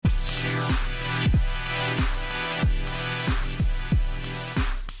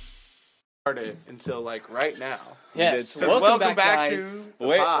started until like right now. Yes, Welcome back guys. to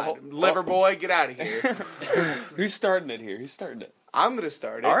the pod. Liver boy, get out of here. Who's starting it here? Who's starting it? I'm gonna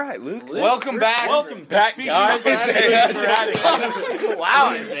start it. All right, Luke. Welcome back. Welcome back, guys. Wow,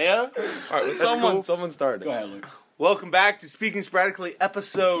 Isaiah. All right, someone started. Go ahead, Luke. Welcome back to Speaking Sporadically,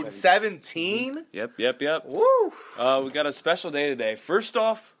 episode 17. Yep. Woo! We got a special day today. First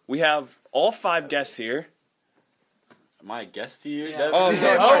off, we have all 5 guests here. Am I a guest here? Yeah. Host.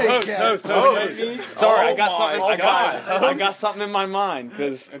 Sorry, I got something. my God. I got something in my mind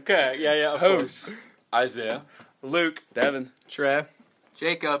because Okay, yeah. Host. Isaiah. Luke. Devin Trev.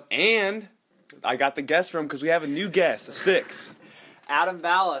 Jacob. and I got the guest room because we have a new guest, a 6. Adam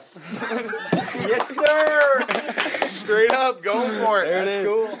Ballas. Yes, sir. Straight up, going for it. There it That's is.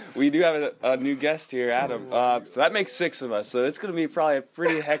 cool. We do have a new guest here, Adam. So that makes 6 of us. So it's going to be probably a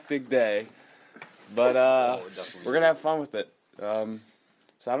pretty hectic day. But we're going to have fun with it. So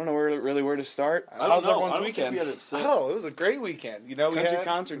I don't know where to start. How's everyone's weekend? Oh, it was a great weekend. You know, Country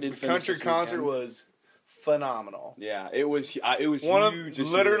concert did finish Country this concert weekend. was phenomenal. Yeah, it was One of huge. this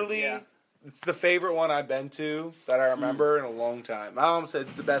literally, year. it's the favorite one I've been to that I remember in a long time. My mom said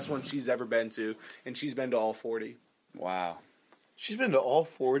it's the best one she's ever been to, and she's been to all 40. Wow. She's been to all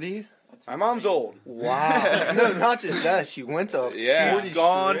 40? My mom's old. Wow. No, not just that. She went to Yeah. 40 She's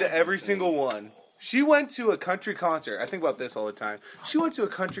gone straight. to every single one. She went to a country concert. I think about this all the time. She went to a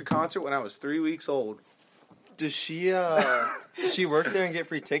country concert when I was 3 weeks old. Does she she work there and get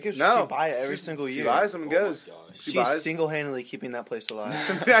free tickets? Or No. does she buy it every single year? She buys them and goes. Oh my gosh. She She's buys. single-handedly keeping that place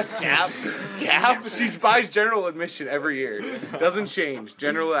alive. That's Cap. Cap. She buys general admission every year. Doesn't change.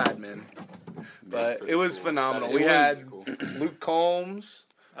 General admin. But it was phenomenal. That We is had cool. Luke Combs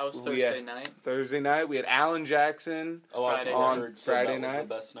That was We had- Thursday night. Thursday night. We had Alan Jackson. A lot of Friday people night. heard said Friday that was night.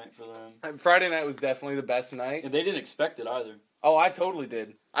 the best night for them. And Friday night was definitely the best night. And they didn't expect it either. Oh, I totally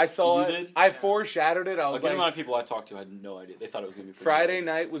did. I saw You it. did? I foreshadowed it. I A was good like, amount of people I talked to had no idea. They thought it was going to be pretty Friday good.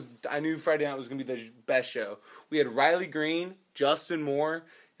 night was. I knew Friday night was going to be the best show. We had Riley Green, Justin Moore,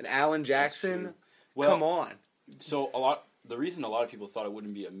 and Alan Jackson. true. Well, Come on. So the reason a lot of people thought it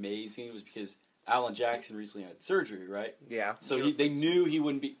wouldn't be amazing was because Alan Jackson recently had surgery, right? Yeah. So they knew he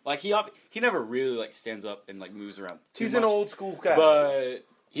wouldn't be like he never really like stands up and like moves around. He's too an much, old school guy. but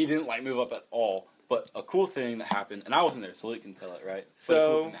he didn't like move up at all. But a cool thing that happened, and I wasn't there, so Luke can tell it, right? But a So-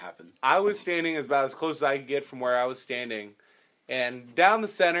 cool thing that happened. I was standing about as close as I could get from where I was standing, and down the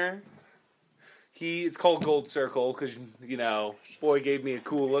center, it's called Gold Circle because boy gave me a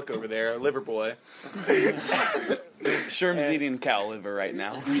cool look over there, a liver boy. Sherm's eating cow liver right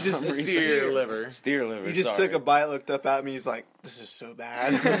now. He's just steer liver. Steer liver. He just sorry. took a bite, looked up at me. He's like, "This is so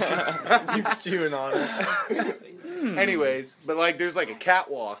bad." Just keeps chewing on it. Anyways, but like there's like a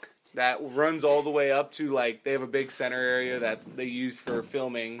catwalk that runs all the way up to like they have a big center area that they use for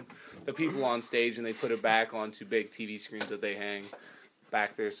filming the people on stage, and they put it back onto big TV screens that they hang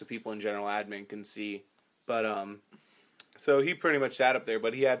back there so people in general admin can see. But so he pretty much sat up there,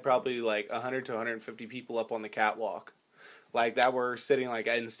 but he had probably like 100 to 150 people up on the catwalk, like that were sitting like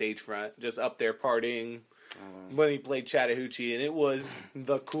in stage front, just up there partying when he played Chattahoochee, and it was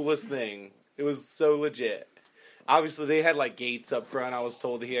the coolest thing. It was so legit. Obviously, they had like gates up front. I was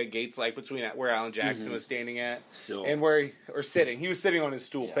told that he had gates like between where Alan Jackson was standing at Still, and sitting. He was sitting on his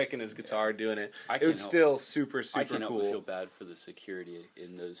stool, picking his guitar, doing it. I It can't was help- still super I can't help but feel cool. bad for the security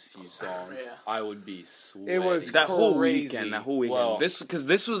in those few songs. Yeah. I would be sweating. It was that whole crazy. weekend. That whole weekend. Well, this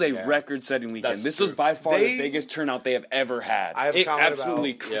was a yeah. record-setting weekend. That's This true. was by far They- the biggest turnout they have ever had. I have a it comment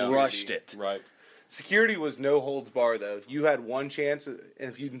absolutely about Yeah. crushed it. right. Security was no holds bar though. You had one chance, and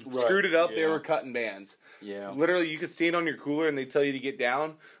if you screwed it up, they yeah. were cutting bands. Yeah. Literally, you could stand on your cooler and they tell you to get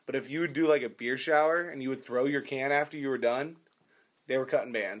down. But if you would do like a beer shower and you would throw your can after you were done, they were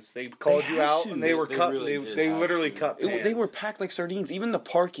cutting bands. They called you had out to. and they were They cut. really They, did they have literally to. cut bands. They were packed like sardines. Even the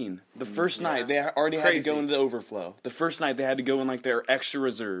parking, the first night, they already had Crazy. to go into the overflow. The first night, they had to go in like their extra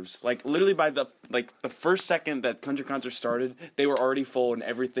reserves. Like literally by the first second that country concert started, they were already full and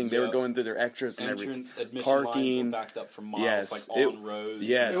everything. They were Yep. going through their extras and everything. Entrance admission Parking. lines were backed up for miles, Yes. like on roads.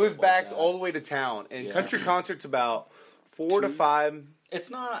 yes. It and was stuff like backed that. all the way to town. And Yeah. country concerts about 4 to 5, It's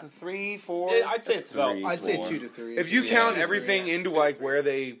not. 3, 4. I'd say it's about. Three. I'd say Four. 2 to 3. If you Yeah, count 2 to everything into like where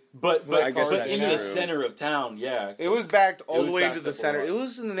they, But I guess but that's into the true. center of town, yeah. it was backed all It the was way backed into the up a center. lot. It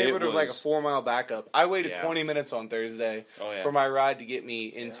was in the neighborhood of like a was. 4-mile backup. I waited Yeah. 20 minutes on Thursday Oh, yeah. for my ride to get me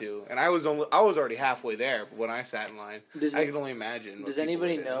into, and I was already halfway there when I sat in line. Does I it- can only imagine. what Does people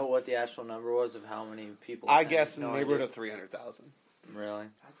anybody were doing. know what the actual number was of how many people? I attended? guess in the No neighborhood idea. of 300,000. Really?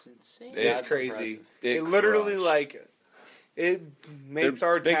 That's insane. It's That's crazy. impressive. It literally crushed. like it makes their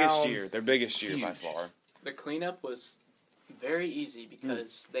our biggest town year. Their biggest year by huge. far. The cleanup was very easy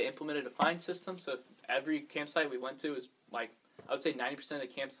because they implemented a fine system. So every campsite we went to was like, I would say 90% of the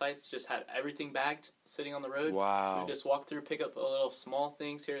campsites just had everything bagged sitting on the road. Wow. We just walk through, pick up a little small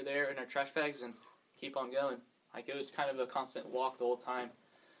things here or there in our trash bags, and keep on going. Like, it was kind of a constant walk the whole time.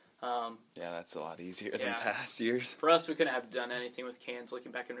 Yeah, that's a lot easier than Yeah. past years. For us, we couldn't have done anything with cans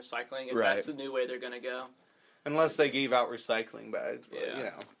looking back in recycling. If Right. that's the new way they're going to go. Unless they gave out recycling bags, but Yeah. you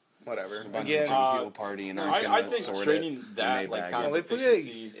know, whatever. A bunch Again, of drunk people partying and aren't I gonna think sort training it. that They like bag kind it. of Well, if we-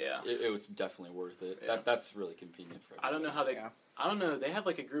 efficiency, Yeah. it was definitely worth it. Yeah. That's really convenient for everyone. I don't know how they. Yeah. I don't know. They have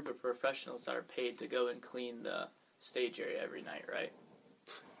like a group of professionals that are paid to go and clean the stage area every night, right?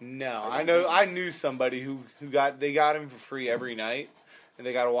 no, I knew somebody who got him for free every night, and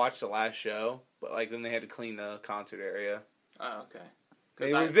they got to watch the last show, but like then they had to clean the concert area. Oh, okay.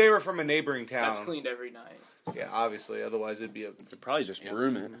 They were from a neighboring That's town. cleaned every night. Yeah, obviously. Otherwise, it'd be a They'd probably just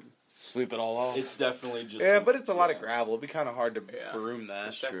broom it, sweep it all off. It's definitely just yeah, but it's a lot of gravel. It'd be kind of hard to Yeah. broom that.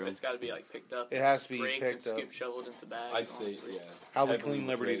 It's true. It's got to be like picked up. It has to be raked picked and up. scooped, shoveled into bags. I'd say, honestly. yeah. How we Heavily clean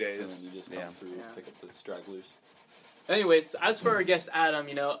Liberty crates, Days. And then you just come Yeah. through, Yeah. pick up the stragglers. Anyways, as for our guest Adam,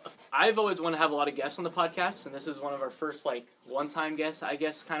 I've always wanted to have a lot of guests on the podcast, and this is one of our first like one-time guests, I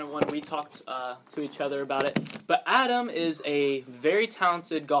guess, kind of when we talked to each other about it. But Adam is a very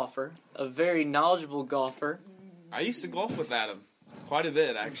talented golfer, a very knowledgeable golfer. I used to golf with Adam quite a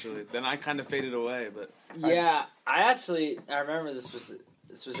bit, actually. Then I kind of faded away, but Yeah, I remember this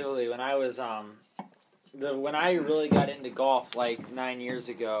specifically when I was when I really got into golf like 9 years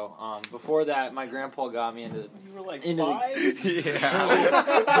ago. Before that, my grandpa got me into You were like Into the- 5?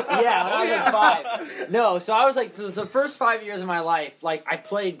 yeah, when I was like 5. No, so I was like the first 5 years of my life, like I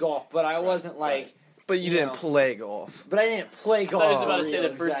played golf, but I wasn't like, But you You didn't know. play golf. but I didn't play I golf. thought I was about to for say real,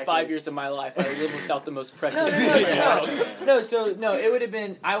 the first exactly. 5 years of my life, I lived without the most precious. No, it would have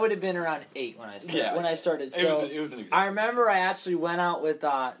been. I would have been around 8 when I started. Yeah. When I started, It so was an example. I remember I actually went out with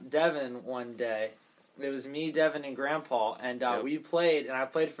Devin one day. It was me, Devin, and Grandpa, and Yep. we played. And I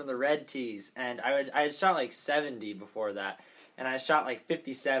played from the red tees, and I had shot like 70 before that, and I shot like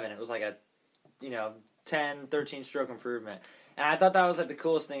 57. It was like a, 10, 13 stroke improvement, and I thought that was like the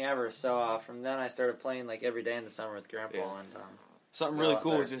coolest thing ever. So from then I started playing like every day in the summer with Grandpa, Yeah. and something Yeah, really a lot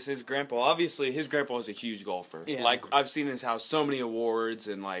cool better. is just his grandpa. Obviously, his grandpa is a huge golfer. Yeah. Like, I've seen in his house so many awards,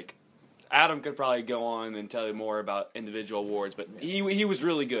 and like, Adam could probably go on and tell you more about individual awards, but he was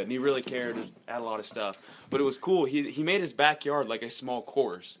really good, and he really cared, had a lot of stuff. But it was cool. He made his backyard like a small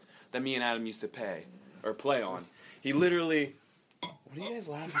course that me and Adam used to play on. He literally. What are you guys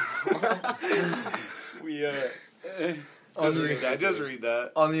laughing at? We On the, Just read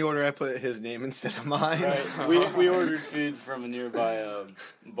that. on the order, I put his name instead of mine. we ordered food from a nearby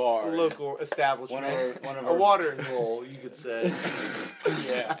bar. Local establishment. One of A our watering hole, you could say.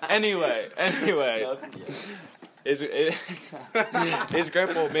 yeah. Anyway, his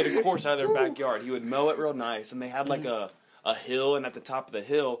grandpa made a course out of their backyard. He would mow it real nice, and they had like a hill, and at the top of the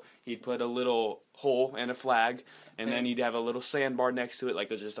hill, he'd put a little hole and a flag, and then he'd have a little sandbar next to it, like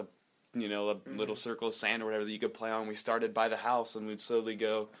just a little circle of sand or whatever that you could play on. We started by the house, and we'd slowly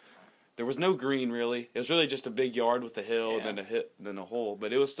go. There was no green, really. It was really just a big yard with a hill, Yeah. then a hole.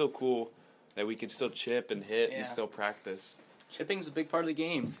 But it was still cool that we could still chip and hit Yeah. and still practice. Chipping's a big part of the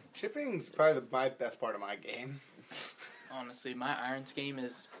game. Chipping's probably my best part of my game. Honestly, my irons game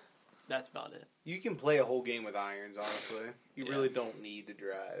that's about it. You can play a whole game with irons, honestly. You Yeah. really don't need to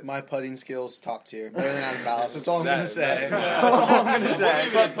drive. My putting skills, top tier. Better than Adam Ballas. That's all I'm That- going to say. that's- That's all I'm going to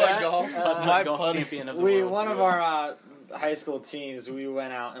say. My golf putting- champion of the we world. one of our high school teams, we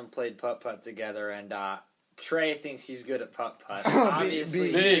went out and played putt together, and Trey thinks he's good at putt.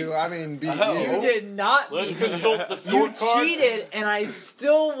 Obviously, beat you. I mean, beat you you. did not. Let's beat me. consult the You scorecard. cheated, and I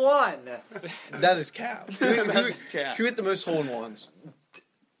still won. That is cap. That's cap. Who hit the most hole-in-ones?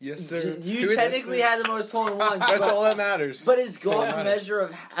 Yes, sir. Who You hit technically the- had the most hole-in-ones. That's but, all that matters. But is golf all a that matters. measure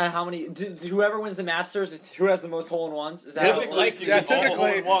of how many? Whoever wins the Masters, it's who has the most hole-in-ones? Is that how it Typically, works? yeah,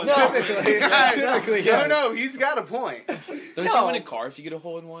 typically, No, yeah. no, he's got a point. Don't No. you win a car if you get a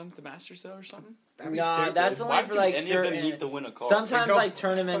hole in one at the Masters though or something? That'd be Nah, stupid. that's Why only for like any of them certain. need to win a car? Sometimes No. like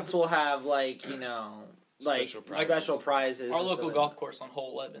tournaments will have like like Special prizes. special prizes. Our and local stuff. golf course on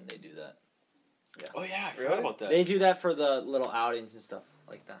hole 11, they do that. Oh yeah, I Really? forgot about that. They do that for the little outings and stuff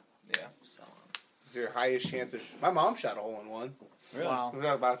like that. Yeah. So, It's your highest chance of. My mom shot a hole in one. Wow.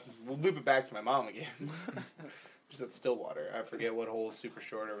 We'll loop it back to my mom again. Just at Stillwater. I forget what hole is super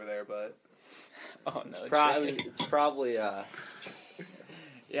short over there, but Oh no. it's probably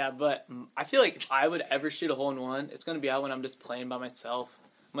Yeah, but I feel like if I would ever shoot a hole in one, it's gonna be out when I'm just playing by myself.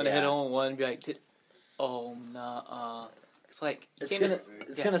 I'm gonna hit a Yeah. hole in one and be like, oh no. It's like you It's can't gonna just-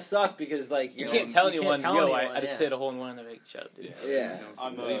 it's yeah. gonna suck because like You know, can't tell you anyone. can't Yo, tell I anyone, just yeah. hit a hole in one in the big show, dude. Yeah.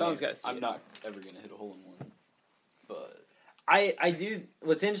 I'm not, Someone's gotta see I'm it. not ever gonna hit a hole in one. But I do.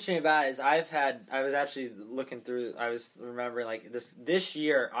 What's interesting about it is I was actually looking through. I was remembering like this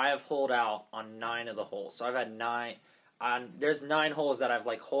year I have holed out on 9 of the holes. So I've had 9. There's 9 holes that I've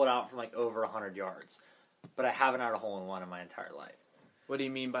like holed out from like over 100 yards, but I haven't had a hole in one in my entire life. What do you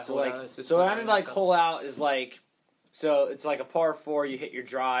mean by So hold like, out? It's just so what I one mean by like stuff. hole out is like, so it's like a par 4. You hit your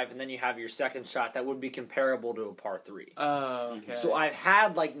drive, and then you have your second shot that would be comparable to a par 3. Oh, okay. So I've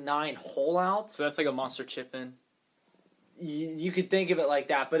had like 9 hole outs. So that's like a monster chip in. You could think of it like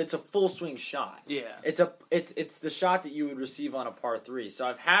that, but it's a full swing shot. Yeah. It's the shot that you would receive on a par 3. So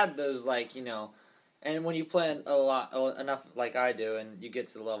I've had those like, you know, and when you play enough like I do, and you get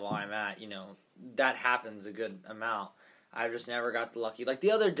to the level I'm at, you know, that happens a good amount. I just never got the lucky. Like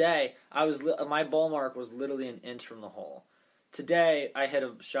the other day, my ball mark was literally an inch from the hole. Today, I hit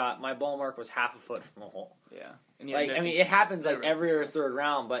a shot. My ball mark was half a foot from the hole. Yeah. And Like I mean, it happens like every or third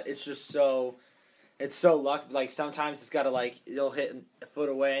round, but it's just so. It's so lucky. Like sometimes it's got to like it'll hit a foot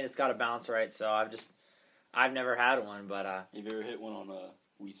away and it's got to bounce right. So I've never had one, but have you ever hit one on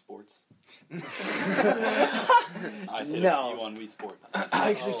Wii Sports? No. I've hit a few on Wii Sports.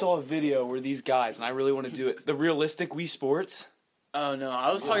 I actually saw a video where these guys, and I really want to do it. The realistic Wii Sports. Oh no,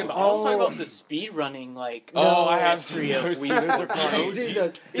 I was talking about the speed running like. Oh, I have history seen of those. Wii Those are Sports. fun. I've seen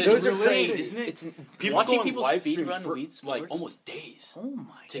those. It's Those are insane, crazy. isn't it? It's People watching go on people live speed streams run for Wii Sports. like almost days Oh my!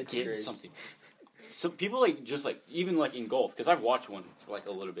 to It's get crazy. something. So people like just like even like in golf because I've watched one for like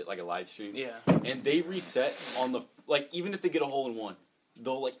a little bit like a live stream. Yeah. And they reset on the like even if they get a hole in one,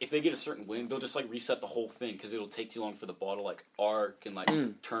 they'll like if they get a certain wind, they'll just like reset the whole thing because it'll take too long for the ball to like arc and like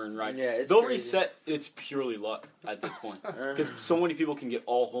turn right. Yeah, it's they'll crazy. reset. It's purely luck at this point because so many people can get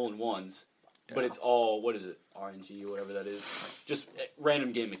all hole in ones, but it's all what is it RNG or whatever that is, just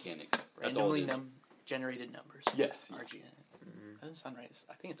random game mechanics. That's all it Randomly is. generated numbers. Yes. RG. That doesn't sound right.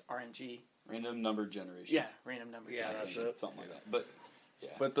 I think it's RNG. Random number generation. Yeah, random number. Yeah, generation. that's it. Something like that. But yeah.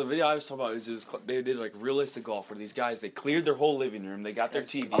 But the video I was talking about is they did like realistic golf where these guys they cleared their whole living room, they got their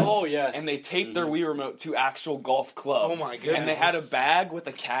TV, Oh yes. and they taped their Wii remote to actual golf clubs. Oh my goodness. And they had a bag with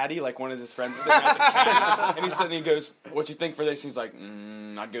a caddy, like one of his friends is sitting as a caddy, and he's sitting and he goes, "What you think for this?" He's like,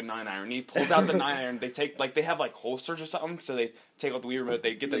 "I'd go 9-iron." He pulls out the 9-iron. They take they have like holsters or something, so they take out the Wii remote,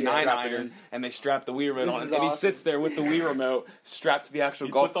 they get the Strap it 9-iron, in. and they strap the Wii remote This on, is and he awesome. sits there with the Wii remote strapped to the actual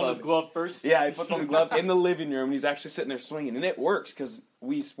he golf puts on club. his glove first. Yeah, he puts on the glove in the living room. And he's actually sitting there swinging, and it works because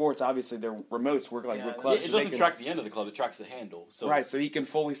Wii Sports obviously their remotes work like Yeah, with Yeah, clubs. it so they doesn't can- track the end of the club; it tracks the handle. So right, so he can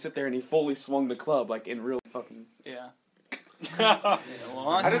fully sit there and he fully swung the club like in real fucking. Yeah. I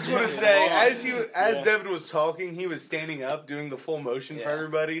just want to say, as Devin was talking, he was standing up, doing the full motion for Yeah.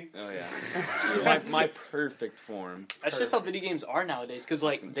 everybody. Oh yeah, my perfect form. That's just how video games are nowadays. Because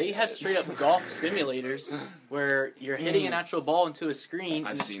like they have straight up golf simulators where you're hitting an actual ball into a screen,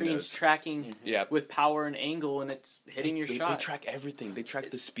 I've and the seen screen's those. tracking Yeah, with power and angle, and it's hitting your they shot. track everything. They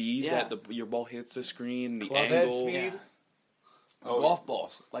track the speed Yeah. that your ball hits the screen, the Club head angle. speed. Golf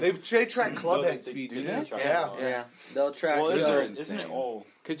balls. Like They track club No, head they speed do too. that? Yeah. Yeah, they'll track. Well, Those isn't are it, isn't it insane. all?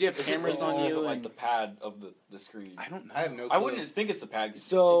 Because you have Is it cameras on all you. like And, the pad of the screen? I don't know. I have no. I clue. wouldn't think it's the pad. 'Cause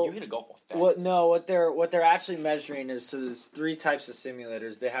So- you hit a golf ball fast. What they're actually measuring is so there's 3 types of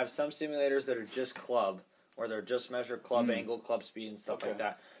simulators. They have some simulators that are just club, where they're just measure club angle, club speed, and stuff like Okay.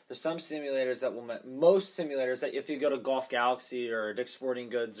 that. There's some simulators that will most simulators that if you go to Golf Galaxy or Dick's Sporting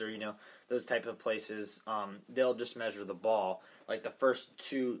Goods or those type of places, they'll just measure the ball, like the first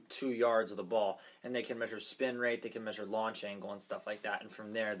two yards of the ball, and they can measure spin rate, they can measure launch angle and stuff like that, and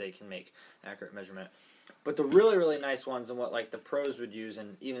from there they can make accurate measurement. But the really, really nice ones and what like the pros would use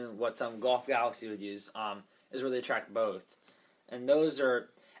and even what some Golf Galaxy would use is where they track both. And those are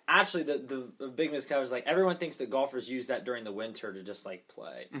actually the big miscover is like everyone thinks that golfers use that during the winter to just like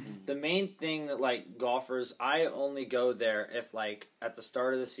play. The main thing that like golfers, I only go there if like at the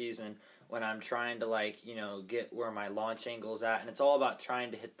start of the season when I'm trying to like get where my launch angle's at, and it's all about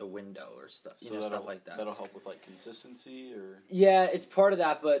trying to hit the window or stuff, stuff like that. That'll help with like consistency or. Yeah, it's part of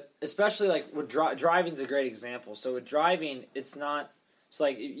that, but especially like with driving's a great example. So with driving, it's not. It's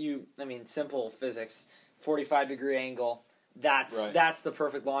like simple physics, 45-degree angle. Right. That's the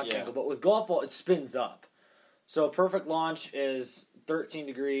perfect launch Yeah. angle. But with golf ball, it spins up. So a perfect launch is 13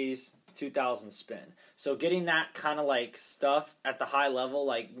 degrees, 2,000 spin. So getting that kind of like stuff at the high level,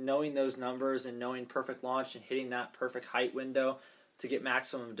 like knowing those numbers and knowing perfect launch and hitting that perfect height window to get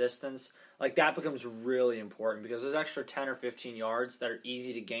maximum distance, like that becomes really important because there's extra 10 or 15 yards that are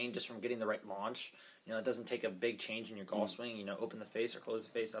easy to gain just from getting the right launch. It doesn't take a big change in your golf swing. Open the face or close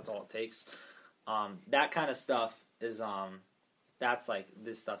the face. That's all it takes. That kind of stuff is that's like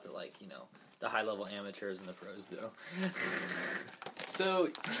this stuff that like the high level amateurs and the pros do. So,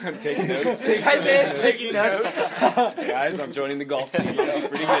 I'm taking notes. Taking notes. Guys, I'm joining the golf team. That's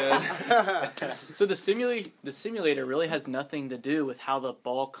pretty good. so the simulator really has nothing to do with how the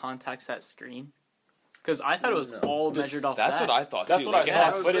ball contacts that screen. Because I thought it was all measured off That's that. what I thought That's too. what Like, I it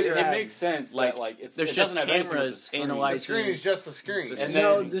thought, has- but it Yeah. makes sense Like, that like it's there's it just doesn't have anything to do with cameras the screen. The analyzing- screen is just the screen. and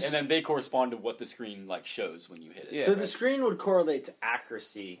No, then this- and then they correspond to what the screen like shows when you hit it. Yeah. So the screen would correlate to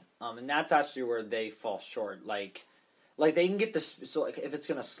accuracy, and that's actually where they fall short. Like they can get this. So like if it's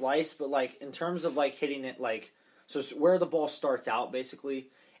gonna slice, but like in terms of like hitting it, like where the ball starts out, basically,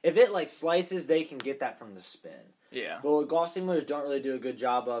 if it like slices, they can get that from the spin. Yeah. But what golf simulators don't really do a good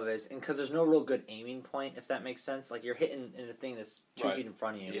job of is, and because there's no real good aiming point, if that makes sense. Like you're hitting in a thing that's 2 Right. feet in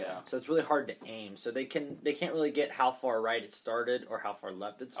front of you, Yeah. so it's really hard to aim. So they can't really get how far right it started or how far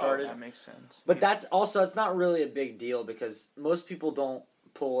left it Oh, started. that makes sense. But that's also it's not really a big deal because most people don't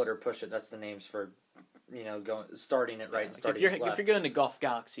pull it or push it. That's the names for starting it right and Like starting if it you're left. going to Golf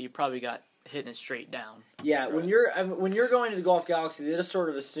Galaxy, you probably got hitting it straight down. Yeah, Right. when you're going to the Golf Galaxy, they just sort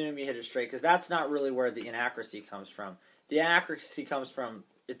of assume you hit it straight because that's not really where the inaccuracy comes from. The inaccuracy comes from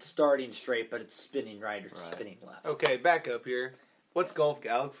it's starting straight, but it's spinning right or spinning left. Okay, back up here. What's Golf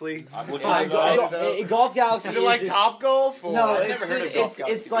Galaxy? I'm looking Uh, at Golf Galaxy Is it like just- Top Golf? Or No, I've it's never heard of Golf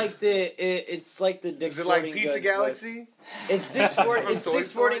Galaxy. it's like the Dick's is it like Sporting Pizza Goods, but- Galaxy? It's Dick's Sporting. From It's Toy Dick's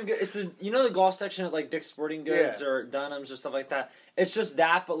Story? Sporting Goods. It's the golf section at like Dick's Sporting Goods Yeah. or Dunham's or stuff like that. It's just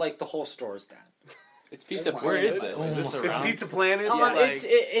that, but like the whole store is that. It's Pizza. Where is this? Is this It's around? Pizza Planet. It's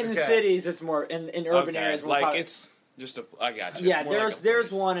in the okay. cities. It's more in urban Okay, areas. more like pop- it's just a. I got you. yeah. More like There's a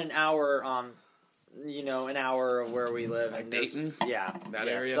place. one an hour. An hour of where we live. Like and there's- Dayton? Yeah, That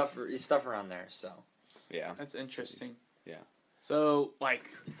yeah, area? stuff around there. So Yeah. That's interesting. Yeah. So, like,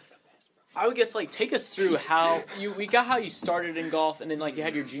 I would guess, like, take us through how we got how you started in golf, and then like you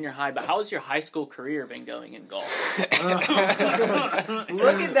had your junior high. But how has your high school career been going in golf? look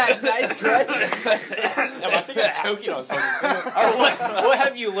at that nice question. I think I'm choking on something. Or what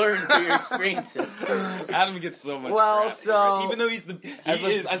have you learned through your experiences? Adam gets so much. Well, crap. so- even though he's the as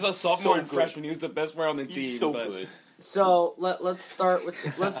a sophomore and freshman, he was the best player on the team. He's so but good. So let's start with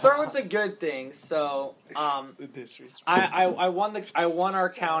the good things. So The disrespect. I won our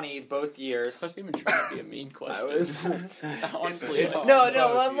county both years. I was even trying to be a mean question. I was Honestly, It's- no. I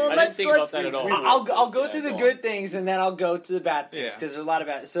didn't think about that at all. I'll go Yeah, through the go good things and then I'll go to the bad things Yeah. because there's a lot of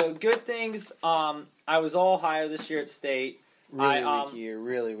bad. So good things. I was all Ohio this year at state.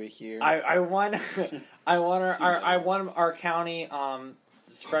 Really weak year. I won. I won our county.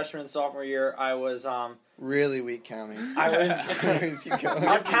 Freshman and sophomore year. I was. Really weak county. I was. Where's he going?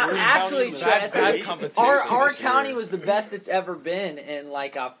 Our actually, bad Chaz, competition our this year. county was the best it's ever been in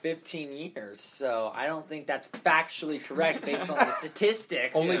like 15 years. So I don't think that's factually correct based on the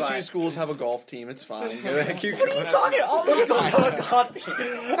statistics. Only but- 2 schools have a golf team. It's fine. What are you talking? All those schools have a golf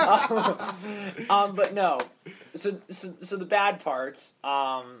team. But no. So the bad parts.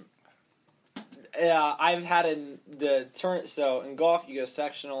 I've had in the turn. So in golf, you go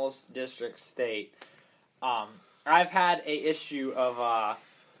sectionals, district, state. I've had a issue of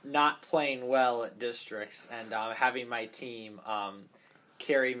not playing well at districts and having my team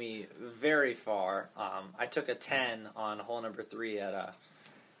carry me very far. I took a 10 on hole number 3 at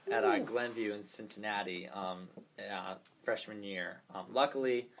Glenview in Cincinnati freshman year.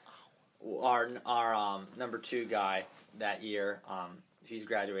 Luckily, our number 2 guy that year, he's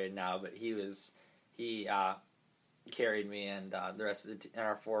graduated now, but he carried me, and the rest of and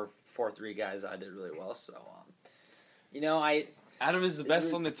our 4-3 guys, I did really well. So, Adam is the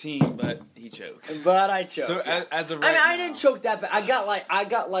best on the team, but he chokes. but I choked. So yeah. as of I right mean, I now- didn't choke that bad. I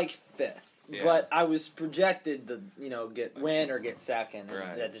got like 5th, Yeah. but I was projected to win or get second, and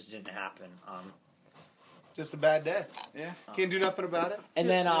Right. that just didn't happen. Just a bad day. Yeah. Can't do nothing about it. And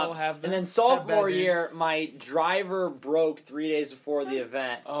Yeah, then, we all have and that. then sophomore Have bad year, days. my driver broke 3 days before the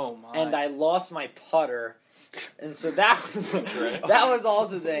event, Oh my! and I lost my putter, and so that was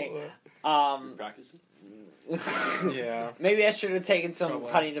also the thing. Practicing. Yeah. Maybe I should have taken some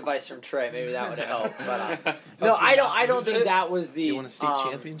Probably. putting advice from Trey. Maybe that would have helped. But no, I don't think that was the. Do you want a state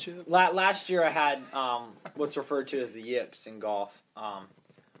championship? Last year I had what's referred to as the yips in golf,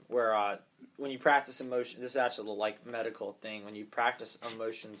 where when you practice emotion, this is actually a like medical thing. When you practice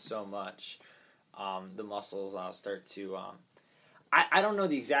emotion so much, the muscles start to. I don't know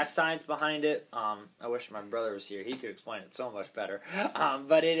the exact science behind it. I wish my brother was here; he could explain it so much better.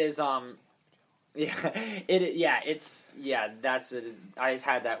 But it is. That's it. I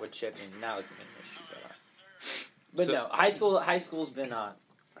had that with chipping, and that was the main issue. But no, high school's been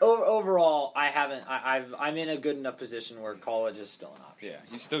overall, I haven't. I'm in a good enough position where college is still an option. Yeah,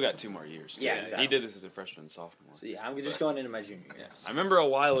 he's still got 2 more years. Too. Yeah, exactly. He did this as a freshman and sophomore. So yeah, I'm just going into my junior year. I remember a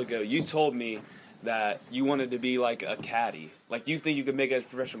while ago you told me that you wanted to be like a caddy. Like you think you could make it as a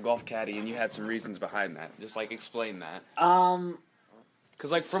professional golf caddy, and you had some reasons behind that. Just like explain that.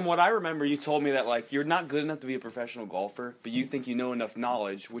 Because like from what I remember, you told me that like you're not good enough to be a professional golfer, but you think you know enough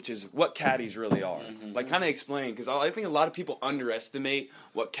knowledge, which is what caddies really are. Like kind of explain, because I think a lot of people underestimate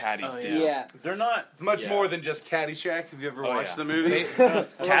what caddies do. Yeah. They're not. It's much Yeah. more than just Caddyshack. Have you ever watched yeah. the movie?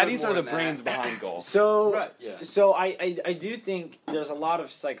 Caddies more are the than that. brains behind golf. So Right. Yeah. So I do think there's a lot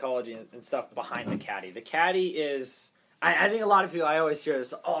of psychology and stuff behind the caddy. The caddy is. I think a lot of people, I always hear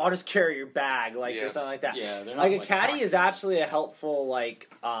this, oh, I'll just carry your bag, like, Yeah. or something like that. Yeah. They're not Like, a caddy is hockey. actually a helpful,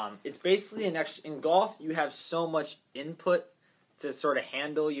 like, it's basically an extra, in golf, you have so much input to sort of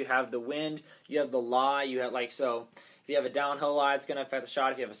handle. You have the wind, you have the lie, you have, like, so, if you have a downhill lie, it's going to affect the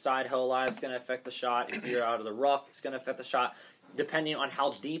shot. If you have a side hill lie, it's going to affect the shot. If you're out of the rough, it's going to affect the shot. Depending on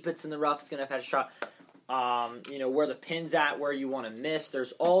how deep it's in the rough, it's going to affect the shot. Where the pin's at, where you want to miss.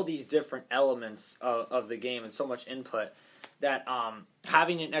 There's all these different elements of the game and so much input that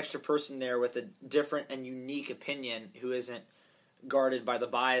having an extra person there with a different and unique opinion who isn't guarded by the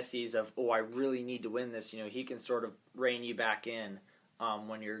biases of, oh, I really need to win this, he can sort of rein you back in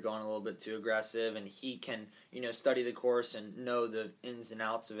when you're going a little bit too aggressive, and he can, study the course and know the ins and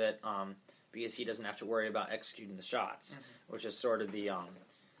outs of it because he doesn't have to worry about executing the shots, which is sort of the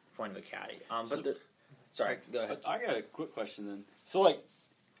point of a caddy. Sorry, go ahead. I got a quick question then. So, like,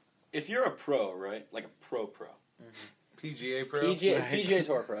 if you're a pro, right? Like a pro. PGA Pro? PGA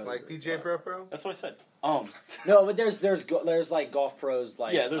Tour Pro. Like PGA Pro? That's what I said. No, but there's like golf pros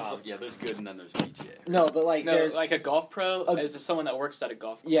like there's good and then there's PGA. no, but like No, there's like a golf pro is someone that works at a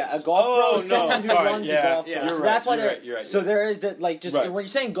golf course. yeah, a golf pro is someone who sorry, runs yeah, a golf yeah. course. You're So right, that's why you're they're right, you're right, so you're there is that like just Right. when you're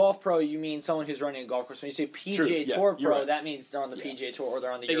saying golf pro, you mean someone who's running a golf course. When you say PGA True, yeah, Tour you're pro, right. that means they're on the Yeah. PGA Tour or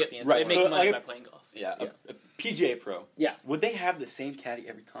they're on the They European get, Right, they Tour. make so, money like, by playing golf. Yeah, Yeah. a PGA pro. Yeah. Would they have the same caddy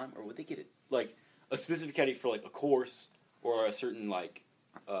every time, or would they get it like a specific caddy for like a course or a certain like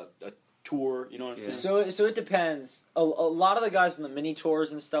a tour? You know what I'm saying? So it depends. A lot of the guys on the mini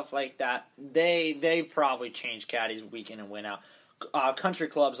tours and stuff like that, they probably change caddies week in and week out. Country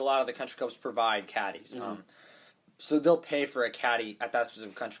clubs, a lot of the country clubs provide caddies. So they'll pay for a caddy at that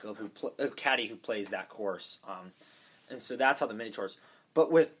specific country club a caddy who plays that course. And so that's how the mini tours.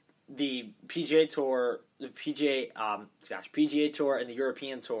 But with the PGA Tour, PGA Tour and the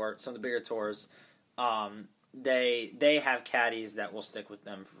European Tour, some of the bigger tours, they have caddies that will stick with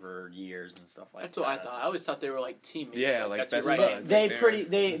them for years and stuff like That's that. what I thought. I always thought they were like teammates. Yeah, like that's best right. buds.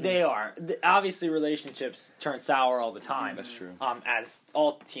 They are. Obviously, relationships turn sour all the time. That's true. As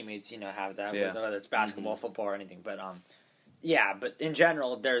all teammates, have that, Yeah. whether it's basketball, football, or anything. But yeah. But in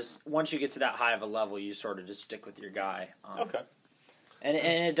general, once you get to that high of a level, you sort of just stick with your guy. Okay. And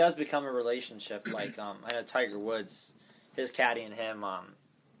it does become a relationship. Like I know Tiger Woods, his caddy and him,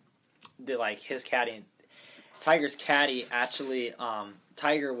 Tiger's caddy actually.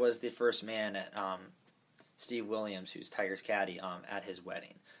 Tiger was the first man at Steve Williams, who's Tiger's caddy, at his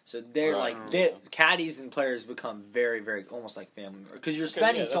wedding. So they're caddies and players become very, very almost like family because you're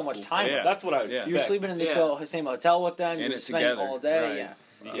spending so that's much cool. time. Yeah. with them. That's what I would Yeah. expect. You're sleeping in the same hotel with them. And You're it's spending together. all day. Right. Yeah.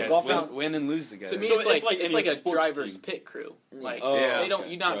 You guys Golf win, out- win and lose To together. me, So it's it's like like any a sports driver's team. pit crew. Like Oh, Yeah.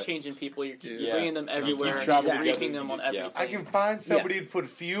 you're not right. changing people. You're Yeah. bringing them everywhere. You travel You're briefing together, them on yeah. everything. I can find somebody to put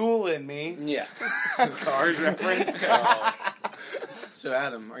fuel in me. Yeah. Cars reference. So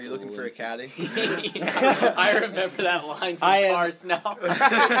Adam, are you looking for a caddy? I remember that line from I am- Cars now.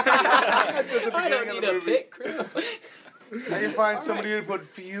 I don't need a pit crew. I can find somebody to put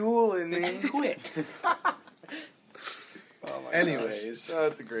fuel in me. Quit. Anyways, Oh,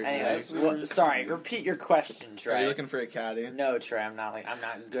 that's a great Anyways, movie. well, sorry. Repeat your question, are Trey. you looking for a caddy? No, Trey. I'm not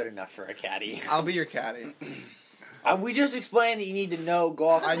good enough for a caddy. I'll be your caddy. We just explained that you need to know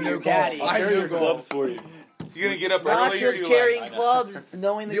golf. I for know your golf. caddy. I Carry know your golf. clubs for you. You're gonna get up It's not early. just or carrying I know. clubs. It's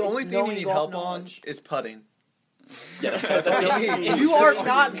knowing The only thing you knowing need golf help knowledge. on is putting. Yeah, That's all you need. If you are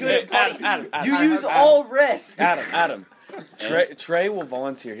not good at putting, Adam, you Adam, use Adam. all wrist. Adam. Trey will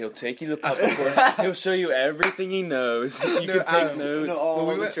volunteer. He'll take you to the putt course. He'll show you everything he knows. You No, can take Adam, notes. no, When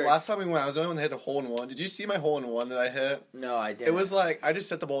we the went, tricks. last time we went, I was the only one that hit a hole in one. Did you see my hole in one that I hit? No, I didn't. It was like I just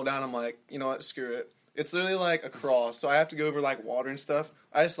set the ball down. I'm like, you know what? Screw it. It's literally like a cross, so I have to go over like water and stuff.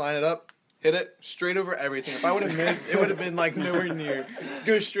 I just line it up, hit it straight over everything. If I would have missed, it would have been like nowhere near.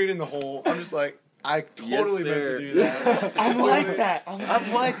 Go straight in the hole. I'm just like, I totally meant sir. to do that. I'm like that.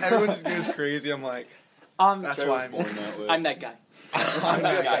 I'm like that. Everyone just goes crazy. I'm like, that's Trey why was born that way. I'm that guy. I'm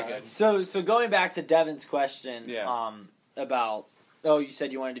just that good. So going back to Devin's question, Yeah. about Oh, you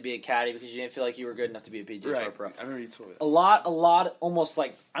said you wanted to be a caddy because you didn't feel like you were good enough to be a PGA Tour Right. pro. I remember you told me A lot, almost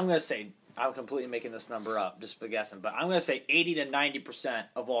like, I'm going to say, I'm completely making this number up, just by guessing, but I'm going to say 80 to 90%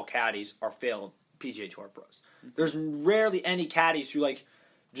 of all caddies are failed PGA Tour pros. There's rarely any caddies who, like,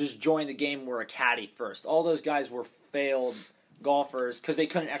 just joined the game were a caddy first. All those guys were failed golfers because they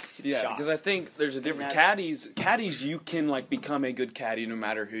couldn't execute Yeah, shots. because I think there's a different that's- caddies you can like become a good caddy no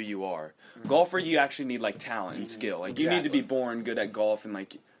matter who you are. Golfer, you actually need like talent and skill. Like you need to be born good at golf and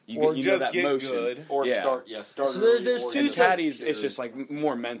like you Or know just that get motion. good. Or Yeah. start So early, there's or two And get caddies, good. it's just like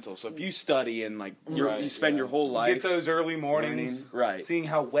more mental. So if you study and like Right, you spend yeah. your whole life Get those early mornings, learning, right? seeing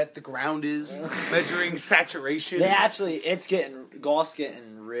how wet the ground is, measuring saturation. They actually, golf's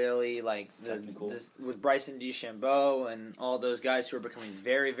getting really like Technical. with Bryson DeChambeau and all those guys who are becoming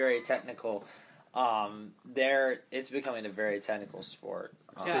very, very technical. It's becoming a very technical sport.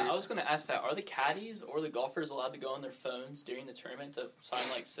 Yeah, I was going to ask that. Are the caddies or the golfers allowed to go on their phones during the tournament to find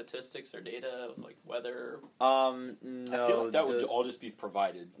like statistics or data, like weather? No, I feel like that would all just be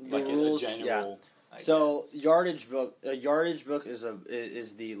provided, the like rules, a general. I So guess? yardage book, a yardage book is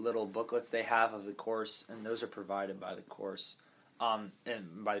the little booklets they have of the course, and those are provided by the course, and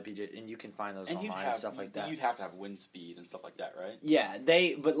by the PGA, and you can find those And you'd online have and stuff like that. You'd have to have wind speed and stuff like that, right? Yeah,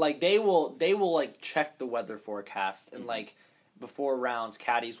 they will like check the weather forecast and like before rounds,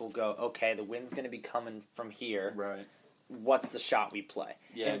 caddies will go, okay, the wind's going to be coming from here. Right. What's the shot we play?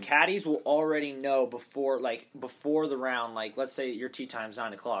 Yeah. And caddies will already know before the round. Like, let's say your tee time's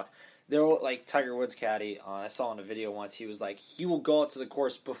 9:00. They'll like Tiger Woods caddy. I saw in a video once. He was like, he will go out to the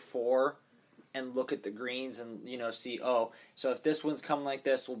course before and look at the greens and see. Oh, so if this wind's coming like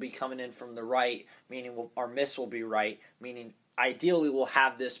this, we'll be coming in from the right, meaning our miss will be right. Meaning, ideally, we'll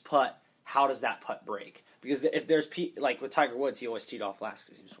have this putt. How does that putt break? Because if there's like with Tiger Woods, he always teed off last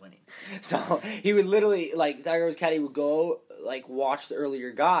because he was winning. So he would literally like Tiger Woods caddy would go like watch the earlier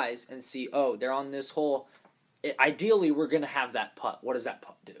guys and see. Oh, they're on this hole. Ideally, we're gonna have that putt. What does that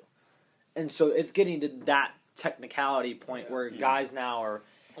putt do? And so it's getting to that technicality point where guys now are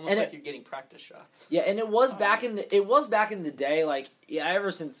Almost like you're getting practice shots. yeah, and it was back in the day. Like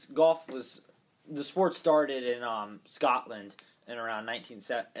ever since the sport started in Scotland in around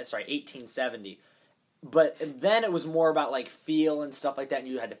 1870. But then it was more about like feel and stuff like that, and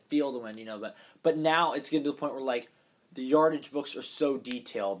you had to feel the wind, But now it's getting to the point where like the yardage books are so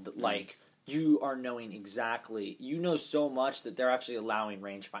detailed that like you are knowing exactly, so much that they're actually allowing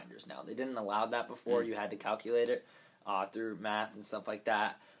rangefinders now. They didn't allow that before; you had to calculate it through math and stuff like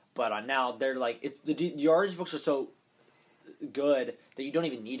that. But now they're like the yardage books are so good that you don't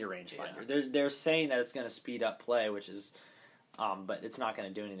even need a rangefinder. Yeah. They're saying that it's going to speed up play, which is. But it's not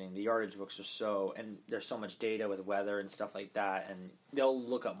going to do anything. The yardage books are and there's so much data with weather and stuff like that, and they'll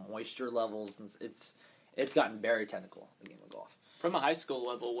look up moisture levels, and it's gotten very technical, the game of golf. From a high school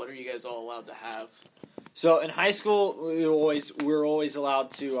level, what are you guys all allowed to have? So in high school, we're always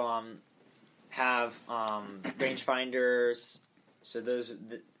allowed to have rangefinders. So those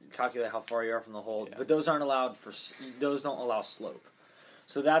calculate how far you are from the hole, but those aren't allowed those don't allow slope.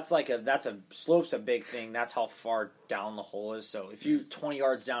 So that's slope's a big thing. That's how far down the hole is. So if you're 20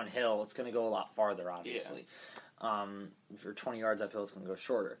 yards downhill, it's going to go a lot farther, obviously. Yeah. If you're 20 yards uphill, it's going to go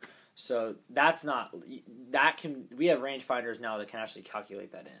shorter. So we have rangefinders now that can actually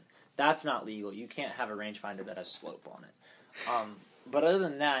calculate that in. That's not legal. You can't have a rangefinder that has slope on it. But other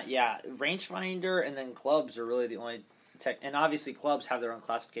than that, yeah, rangefinder and then clubs are really the only tech. And obviously clubs have their own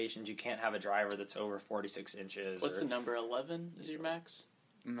classifications. You can't have a driver that's over 46 inches. What's the number? 11 is your max?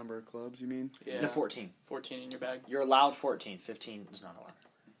 Number of clubs, you mean? Yeah. No, 14. 14 in your bag. You're allowed 14. 15 is not allowed.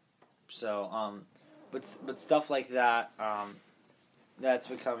 So, but stuff like that, that's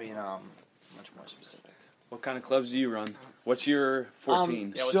becoming much more specific. What kind of clubs do you run? What's your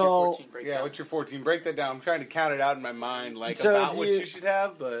 14? Yeah, what's So- your 14 breakdown? Yeah, what's your 14? Break that down. I'm trying to count it out in my mind, like So about if what you- you should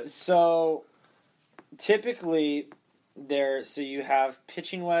have, but So, typically, so you have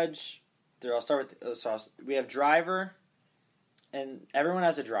pitching wedge. I'll start with, we have driver, and everyone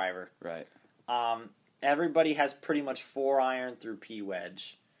has a driver. Right. Everybody has pretty much 4-iron through P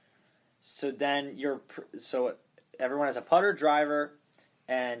wedge. So then everyone has a putter, driver,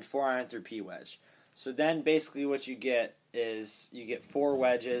 and 4-iron through P wedge. So then basically what you get is you get 4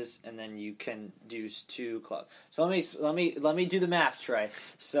 wedges, and then you can do 2 clubs. So let me do the math, Trey.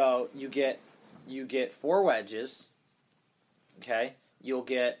 So you get 4 wedges. Okay, you'll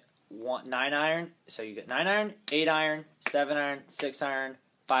get 9-iron. So you get 9-iron, 8-iron, 7-iron, 6-iron,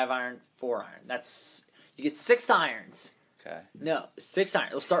 5-iron, 4-iron. You get 6 irons. Okay. No, 6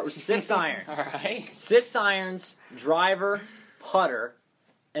 irons. We'll start with 6 irons. All right. 6 irons, driver, putter,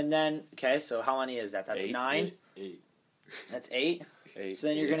 and then so how many is that? That's 9. 8. That's 8. 8. So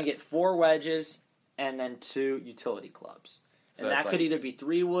then you're going to get 4 wedges and then 2 utility clubs. So And that's that could like either be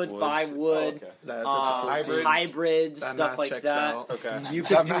 3 wood, woods. 5 wood, That's up to 14. hybrids, That stuff math like checks that. out. Okay. You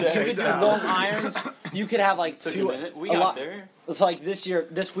could do, checks out. long irons. You could have like Took a 2. minute. We a got lot- there. It's like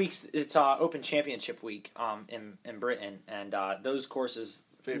this week's it's Open Championship week in Britain, and those courses.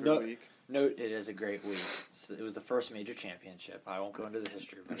 Favorite week. Note it is a great week. It was the first major championship. I won't go into the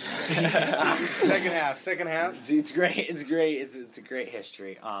history, but Second half. it's great. It's great. It's a great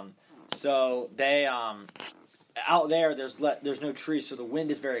history. So they out there. There's no trees, so the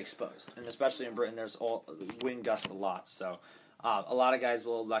wind is very exposed, and especially in Britain, there's wind gusts a lot. So a lot of guys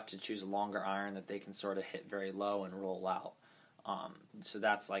will elect to choose a longer iron that they can sort of hit very low and roll out. So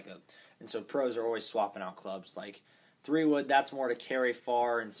that's and so pros are always swapping out clubs like. 3 wood, that's more to carry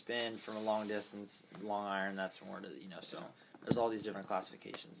far and spin from a long distance. Long iron, that's more to, so there's all these different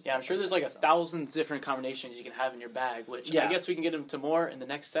classifications. Yeah, I'm sure there's like 1,000 different combinations you can have in your bag, which Yeah. I guess we can get into more in the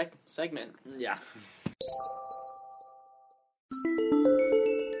next segment. Yeah.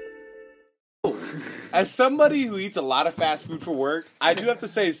 As somebody who eats a lot of fast food for work, I do have to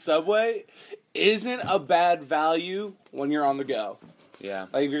say Subway isn't a bad value when you're on the go. Yeah.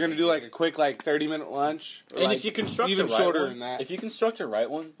 Like if you're gonna do like a quick 30-minute lunch, or And like, if you construct even the right shorter one, than that. if you construct a right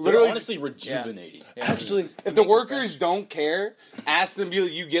one, Literally- they're honestly rejuvenating. Actually, If the workers don't care, ask them, be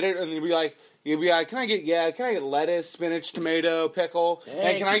like, you get it, and you'll be like, can I get lettuce, spinach, tomato, pickle,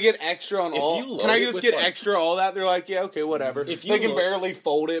 and can I get extra on If all? you load Can I it just with, get like- extra all that? They're like, yeah, okay, whatever. If you they can load- barely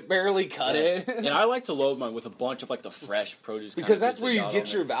fold it, barely cut Yes. it, And I like to load mine with a bunch of the fresh produce because kind of that's goods where they you got get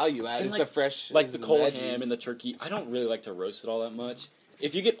on your it. value at. And It's like- the fresh, Like it's the cold veggies. ham and the turkey. I don't really like to roast it all that much.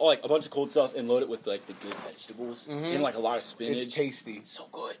 If you get a bunch of cold stuff and load it with the good vegetables and a lot of spinach, It's tasty. so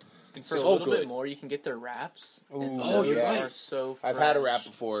good. And for a So little good. bit more, you can get their wraps. Ooh, and oh, you're those right. are so fresh. I've had a wrap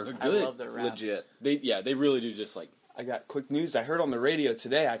before. They're I good. love their wraps. Legit. They really do just I got quick news. I heard on the radio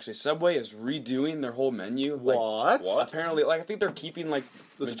today, actually, Subway is redoing their whole menu. Like, What? apparently, I think they're keeping, The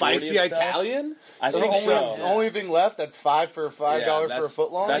majority spicy of stuff. Italian? I The think only, so. only thing left, that's $5 for $5 for a that's-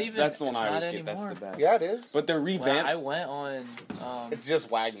 foot long? That's the one It's I not always get. That's anymore. the best. Yeah, it is. But they're Well, revamping. I went on. It's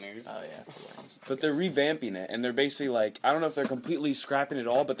just Wagner's. Oh yeah. But they're revamping it, and they're basically I don't know if they're completely scrapping it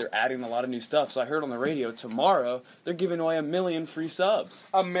all, but they're adding a lot of new stuff. So I heard on the radio tomorrow they're giving away 1 million free subs,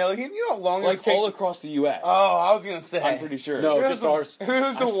 $1 million? You know how long it would take? all across the U.S. Oh, I was gonna say. I'm pretty sure. No, Who's just the- ours.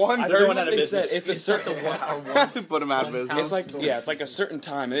 Who's the one? I They're heard going out of they said business. it's a certain. Put him out of business. It's like a certain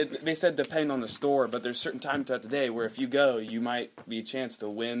time. They said depending on the store, but there's certain time throughout the day where if you go, you might be a chance to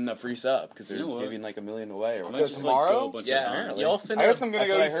win a free sub because they're You know what? giving $1 million away. Or I whatever. might So just tomorrow? go a bunch of Yeah, times. y'all finna. I guess I'm gonna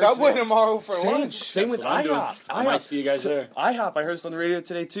That's go what I eat heard Subway today. tomorrow for lunch. Same with That's what I'm doing. IHOP. I might see you guys there. IHOP. I heard this on the radio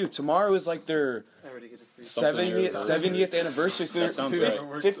today too. Tomorrow is their Something 70th anniversary. So That sounds right.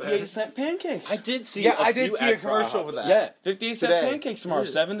 58-cent pancakes. I did see. Yeah, a I did few see a ads for commercial IHOP. for that. Yeah, 58-cent Today. pancakes tomorrow,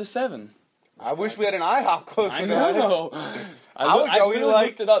 7 to 7. I wish we had an IHOP closer I to us. know. I would go eat really like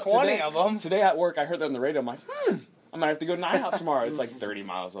looked it up 20 today. of them. Today at work, I heard that on the radio. I'm like, I might have to go to an IHOP tomorrow. It's 30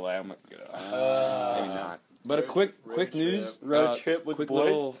 miles away. I'm like, maybe not. But a quick news, Road trip with quick boys.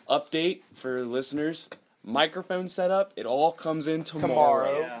 little update for listeners. Microphone setup. It all comes in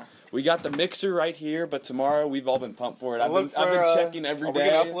tomorrow. Yeah. We got the mixer right here, but tomorrow we've all been pumped for it. I've been checking every are day. we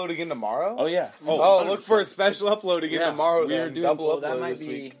gonna upload again tomorrow? Oh yeah. Oh, look for a special upload again Yeah, tomorrow. we are Then doing- double Well, upload that might this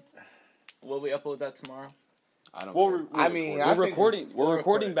be. week. Will we upload that tomorrow? I don't. Well, care. we're I mean, We're I think- recording. We're we'll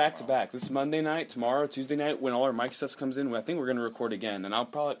recording record it back to back. This Monday night, tomorrow, Tuesday night, when all our mic stuff comes in. I think we're gonna record again, and I'll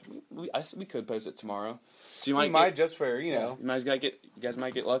probably we could post it tomorrow. So you We might might get, just for you know. you guys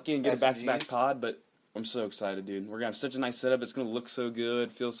might get lucky and get a back to back SMGs. pod. But I'm so excited, dude. We're gonna have such a nice setup. It's gonna look so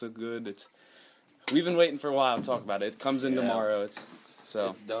good, feel so good. We've been waiting for a while to talk about it. It comes in Yeah. tomorrow. It's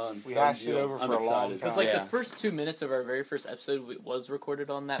done. We Done hashed it deal. over I'm for a long excited. time. It's like Yeah. the first 2 minutes of our very first episode was recorded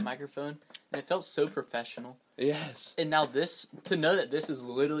on that microphone, and it felt so professional. yes. And now to know that this is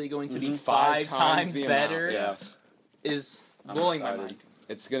literally going to be Mhm. 5 times the amount, better yeah. is I'm blowing my excited. mind.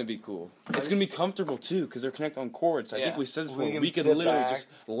 It's gonna be cool. It's gonna be comfortable too because they're connected on cords. I think Yeah. we said this We before. can We could sit literally back. just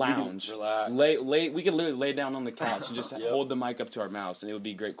lounge, relax. We could literally lay down on the couch and just Yep. hold the mic up to our mouths, and it would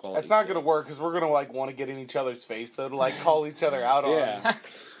be great quality. That's not gonna work because we're gonna want to get in each other's face though to call each other out on. Yeah.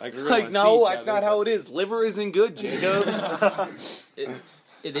 We're gonna wanna no, see that's each not other, how but- it is. Liver isn't good, Jacob.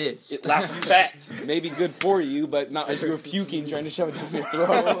 It is. It lacks fat. Maybe good for you, but not as you were puking, trying to shove it down your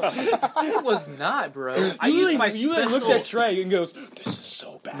throat. It was not, bro. I you used my you special... looked at Trey and goes, "This is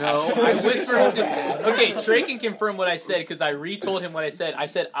so bad." No, I whispered to... Okay, Trey can confirm what I said because I retold him what I said. I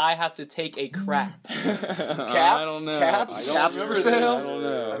said, I have to take a crap. I don't know. Cap? I don't Caps remember for this. sale? I don't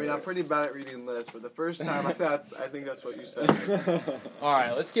know. I mean, I'm pretty bad at reading lists, but the first time I think that's what you said. All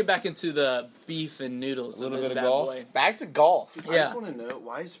right, let's get back into the beef and noodles. A little of this bit of bad golf? boy. Back to golf. I Yeah. just want to know,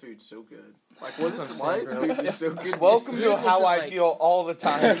 why is food so good? Like, why is food so good? Welcome Food to how wasn't I like- feel all the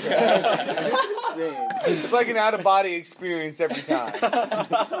time, Trey. It's insane. It's like an out-of-body experience every time.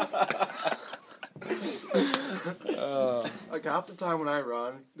 Like, half the time when I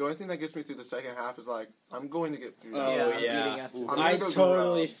run, the only thing that gets me through the second half is like, I'm going to get food. Oh, Yeah, I'm yeah. eating after. I'm I gonna go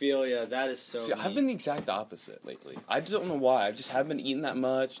totally grow. feel you. That is so. See, me. I've been the exact opposite lately. I just don't know why. I just haven't been eating that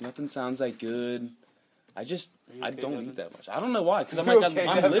much. Nothing sounds that good. I don't eat that much. I don't know why. Because I'm You like,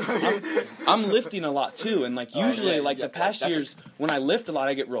 okay, I'm lifting a lot too, and like usually, yeah, like yeah, the past that's years, when I lift a lot,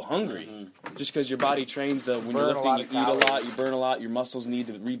 I get real hungry. Just because your body trains when you're Burn a lifting, lot you of eat a calories. lot, you burn a lot, your muscles need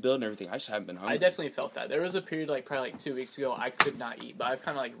to rebuild and everything. I just haven't been hungry. I definitely felt that. There was a period, like probably like 2 weeks ago, I could not eat, but I've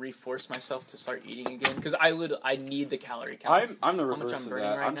kind of like reforced myself to start eating again because I need the calorie count. I'm the How much reverse I'm of burning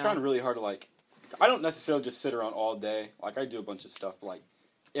that. right I'm now? trying really hard to like. I don't necessarily just sit around all day. Like I do a bunch of stuff. But like,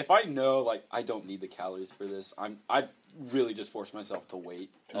 if I know like I don't need the calories for this, I really just force myself to wait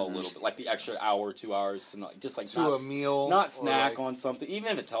a little bit, like the extra hour, 2 hours, and like just like To not, a meal. not or snack like- on something, even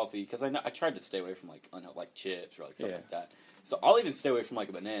if it's healthy. Because I tried to stay away from like like chips or like stuff Yeah. like that. So I'll even stay away from like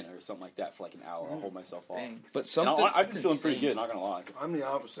a banana or something like that for like an hour. I'll hold myself off. Dang. But And something, I've been feeling pretty insane. good. Not gonna lie. I'm the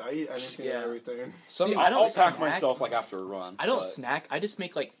opposite. I eat anything Yeah. and everything. something See, I don't I'll pack snack. myself like after a run. I don't but- snack. I just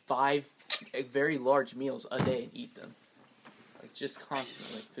make like 5 very large meals a day and eat them. Like just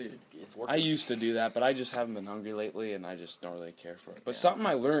constantly food. It's working. I used to do that, but I just haven't been hungry lately, and I just don't really care for it. But something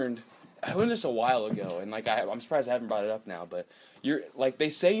I learned this a while ago, and like I'm surprised I haven't brought it up now. But they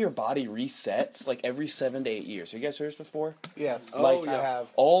say your body resets like every 7 to 8 years. Have you guys heard this before? Yes, Like, I have.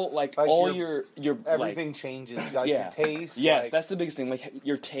 All Like all your- your Everything changes. Like yeah. your taste. Yes, like, that's the biggest thing. Like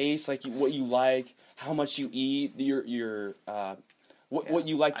your taste, like what you like, how much you eat, your what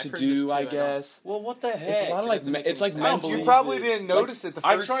you like I've to heard do. this too, I I don't- guess Well, what the heck? it's a lot of like Doesn't make it's any like sense. I don't mental. you believe probably this. didn't notice it the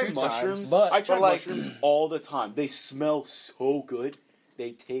I first try few mushrooms. times. But- I try but, like- mushrooms all the time. They smell so good.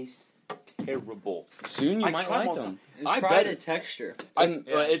 They taste terrible. Soon you I might try them all like the them. time. It's I probably bet the texture.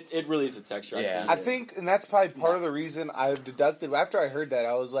 it really is a texture. Yeah. I I think. think, and that's probably part of the reason I've deducted. After I heard that,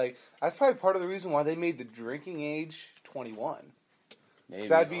 I was like, that's probably part of the reason why they made the drinking age 21. Maybe. Because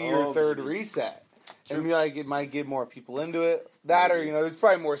that'd be your Oh, third maybe. reset. And like, it might get more people into it. That, or there's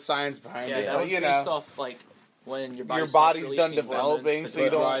probably more science behind Yeah, it. that But was you based know, off like when your your starts body's done releasing developing, hormones so to you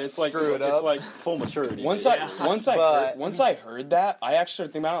don't right, it's like screw it It's up. like full maturity. Once Yeah. But- I heard that, I actually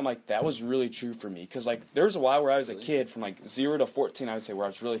started thinking about it. I'm like, that was really true for me because like there was a while where I was a kid from like 0 to 14. I would say where I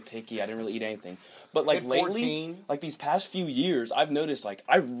was really picky. I didn't really eat anything. But like At lately, 14? like these past few years, I've noticed like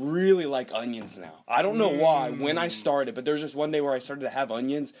I really like onions now. I don't know why when I started, but there's just one day where I started to have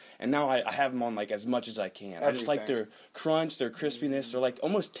onions, and now I have them on like as much as I can. I just like Everything. their crunch, their crispiness. They're like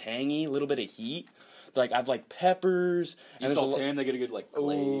almost tangy, a little bit of heat. Like I've like peppers You and there's a salt lo- them, they get a good like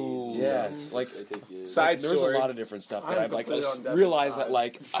glaze. Ooh, and yes, stuff. like- it tastes good. Side there's story. a lot of different stuff that I'm I've like completely on Devin's realized side. that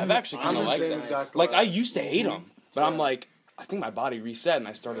like I've actually I'm kind of the like same them. exact Like way. I used to hate them, but I'm Same. like I think my body reset and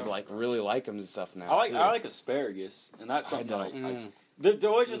I started to like really like them and stuff now. I too. like asparagus, and that's something don't. they're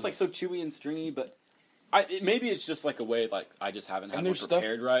always just like so chewy and stringy, but maybe it's just like a way like I just haven't had And them there's stuff-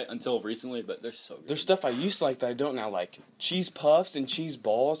 prepared right until recently, but they're so good. There's stuff I used to like that I don't now like. Cheese puffs and cheese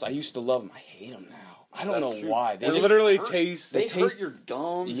balls. I used to love them. I hate them now. I don't That's know true. why. They just literally hurt. taste. They taste- hurt your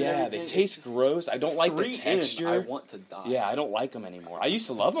gums. Yeah, and they everything. taste It's gross. I don't like the 3 in, texture. I want to die. Yeah, I don't like them anymore. I used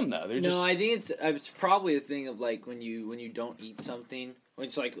to love them though. They're just No, I think it's probably a thing of like when you don't eat something. When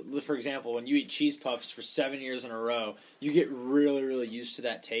it's like, for example, when you eat cheese puffs for 7 years in a row, you get really, really used to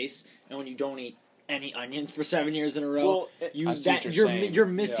that taste. And when you don't eat any onions for 7 years in a row, Well, I see what you're saying. you're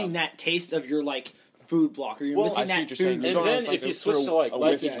missing that taste of your like food block, or you're Well, missing I see that what you're food. saying. You And don't then have, if like, you a switch to throw- like a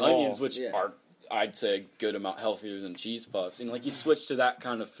lettuce wicked and ball. onions, which Yeah. are I'd say a good amount healthier than cheese puffs, and like you switch to that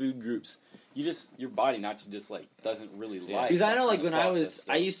kind of food groups, your body naturally just like doesn't really like. Because I that know, like kind of when I processed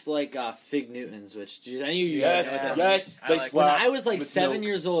I stuff. used to like Fig Newtons, which geez, I knew you Yes, guys know that. yes, I they like- When slap I was like with 7 milk.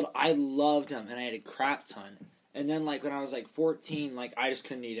 years old, I loved them, and I had a crap ton. And then like when I was like 14, like I just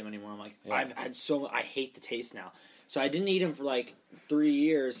couldn't eat them anymore. I'm like, Yeah. I hate the taste now. So I didn't eat them for like 3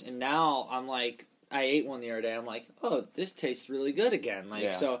 years, and now I'm like, I ate one the other day. I'm like, oh, this tastes really good again. Like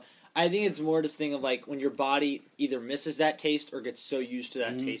Yeah. so. I think it's more this thing of like when your body either misses that taste or gets so used to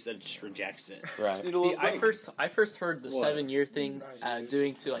that taste that it just rejects it. Right. See, I first heard the What? 7-year thing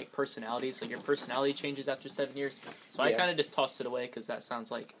doing to like personalities. Like your personality changes after 7 years. So I Yeah. kind of just tossed it away because that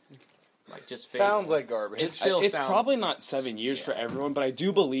sounds like just fake. Sounds like garbage. It still It's sounds- probably not 7 years for everyone, but I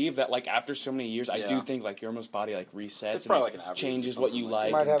do believe that like after so many years, I do Yeah. think like your almost body like resets. It's and probably it like an average or changes what you something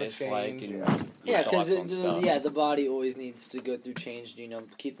like like that. Might and have a dislike change, and yeah. your Yeah, because thoughts on stuff. the body always needs to go through change.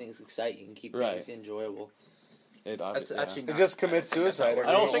 Keep things exciting, keep Right. things enjoyable. It That's obviously, actually It not- just commits suicide.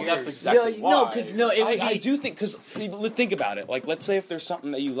 I don't think that's years. exactly Yeah, why. no, because no, it would I be- do think because think about it. Like, let's say if there's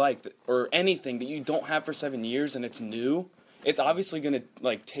something that you like or anything that you don't have for 7 years and it's new, it's obviously gonna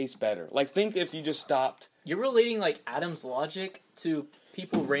like taste better. Like, think if you just stopped. You're relating like Adam's logic to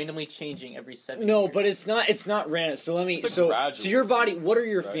people randomly changing every 7 No, years. but it's not random. So let me It's like so gradual. so your body. What are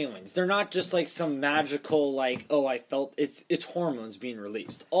your Right. feelings? They're not just like some magical like I felt it's hormones being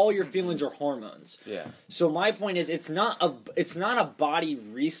released. All your feelings are hormones. Yeah. So my point is, it's not a body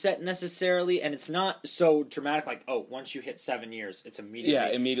reset necessarily, and it's not so dramatic. Like once you hit 7 years, it's immediately. Yeah,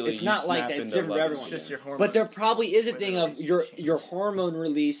 immediately It's you not like snap that. It's into different for levels. everyone. It's just your hormones. But there probably is a When thing the of release your hormone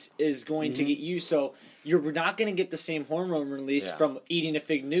release is going Mm-hmm. to get you. So you're not going to get the same hormone release Yeah. from eating a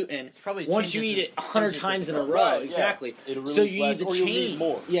Fig Newton. It's probably Once you changes eat in- it 100 changes times in in a the- row. Right, yeah. Exactly. It'll So release you need less, the or you'll need change.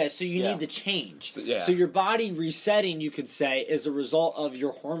 more. Yeah. So you Yeah. need the change. Yeah. So your body resetting, you could say, is a result of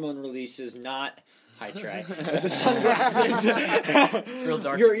your hormone releases, not. Hi, Trey. With the sunglasses. Real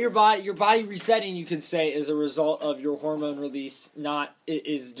dark. Your body resetting, you could say, is a result of your hormone release. Not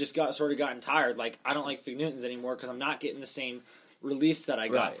is just gotten tired. Like I don't like Fig Newtons anymore because I'm not getting the same release that I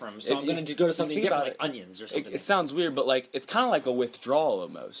got Right. from. So If I'm going you- to go to you something think different, about like onions or something. It sounds weird, but like it's kind of like a withdrawal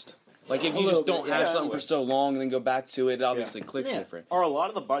almost. Like if A you little just don't bit, have yeah. something for so long and then go back to it, it obviously clicks Yeah. different. Are a lot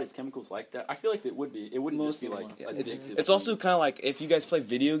of the body's chemicals like that? I feel like it would be. It wouldn't Most just be of like them addictive. It's also things. kind of like if you guys play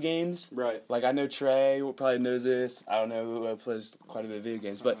video games. right. Like I know Trey probably knows this. I don't know who plays quite a bit of video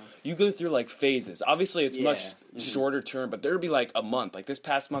games, but you go through like phases. Obviously, it's much shorter term, but there would be like a month. Like this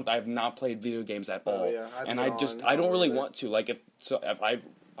past month, I have not played video games at all, yeah, I've and been I don't really on want to. Like if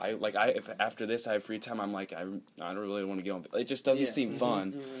after this I have free time, I'm like I don't really want to get on. It just doesn't Yeah. seem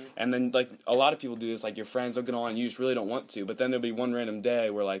fun. And then like a lot of people do this. Like your friends will get on, and you just really don't want to. But then there'll be one random day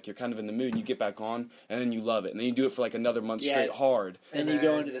where like you're kind of in the mood, and you get back on, and then you love it, and then you do it for like another month Yeah. straight hard. and you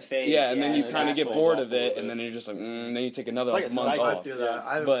go into the phase. Yeah, and then you it kind of just get falls bored off of a little it, bit. and then you're just like, and then you take another It's like, like a month cycle. I off. feel that.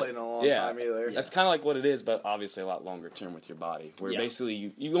 I haven't But, played in a long yeah. time either. That's kind of like what it is, but obviously a lot longer term with your body, where Yeah.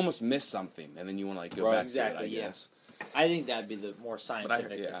 basically you almost miss something, and then you want to like go Right. back Exactly, to it. I yeah. guess. I think that'd be the more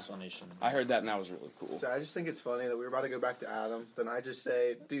scientific yeah. explanation. I heard that, and that was really cool. So I just think it's funny that we were about to go back to Adam. Then I just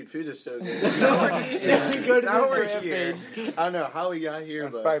say, dude, food is so good. Then we go to now this we're rampage. here. I don't know how we got here,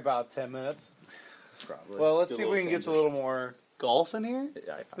 It's but probably about 10 minutes. probably. Well, let's Good see if we can little get to a little more golf in here.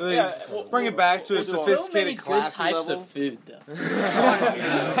 Really Yeah, bring it back to a we'll do all- sophisticated, so many good classy types level. of food, though.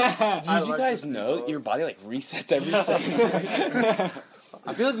 Did you like guys this know pizza. your body like resets every second?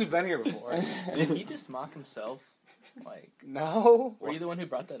 I feel like we've been here before. Did he just mock himself? Like, No. were you the one who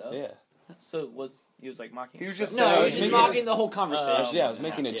brought that up? Yeah. So he was like mocking. He was himself? just No, saying- he's just mocking the whole conversation. Yeah, I was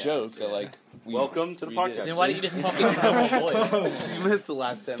making a Yeah. joke that like. We, Welcome to the we podcast. did. Then why didn't you just talk in your normal voice? You missed the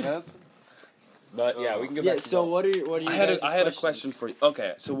last 10 minutes. But yeah, we can go Yeah. back to So golf. what are you? I had guys' a question for you.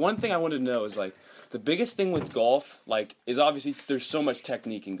 Okay, so one thing I wanted to know is like the biggest thing with golf, like, is obviously there's so much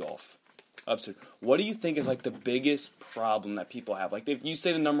technique in golf. Absurd. What do you think is like the biggest problem that people have? Like, if you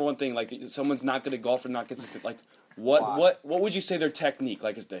say the number one thing, like someone's not good at golf or not consistent, like what would you say their technique?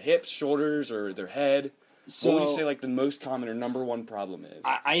 Like, is the hips, shoulders, or their head? What would you say like the most common or number one problem is?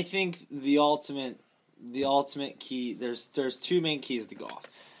 I think the ultimate key. There's two main keys to golf.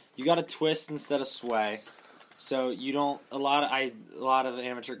 You got to twist instead of sway. So you don't. A lot of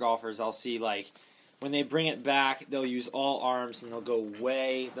amateur golfers I'll see like when they bring it back, they'll use all arms and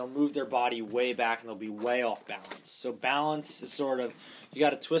they'll move their body way back and they'll be way off balance. So balance is sort of you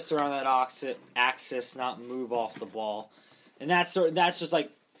got to twist around that axis, not move off the ball, and that's just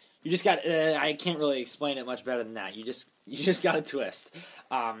like you just got. I can't really explain it much better than that. You just got to twist,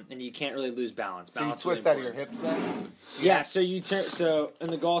 and you can't really lose balance. So you Balance twist really out of your important. hips then? Yeah, so you turn. So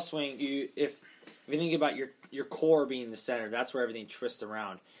in the golf swing, if you think about your core being the center, that's where everything twists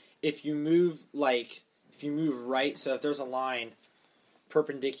around. If you move right, so if there's a line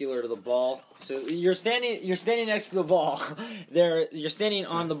perpendicular to the ball, so you're standing next to the ball. You're standing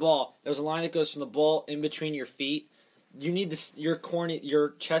on the ball. There's a line that goes from the ball in between your feet. You need your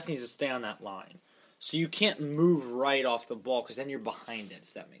chest needs to stay on that line. So you can't move right off the ball because then you're behind it.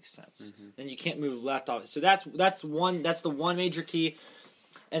 If that makes sense, then you can't move left off it. So that's the one major key,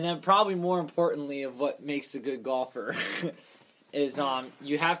 and then probably more importantly of what makes a good golfer is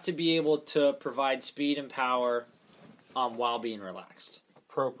you have to be able to provide speed and power while being relaxed.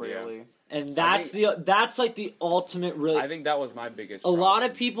 Appropriately. And that's like the ultimate really. I think that was my biggest. A lot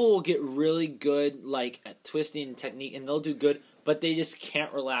of people will get really good like at twisting and technique, and they'll do good, but they just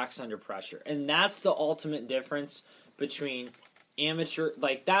can't relax under pressure. And that's the ultimate difference between amateur,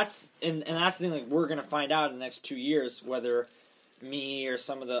 like that's and that's the thing. Like we're gonna find out in the next 2 years whether me or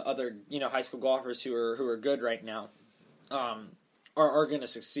some of the other high school golfers who are good right now are gonna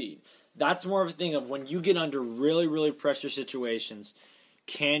succeed. That's more of a thing of when you get under really really pressure situations.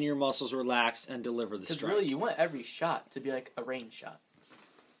 Can your muscles relax and deliver the Because strike? really, you want every shot to be like a range shot.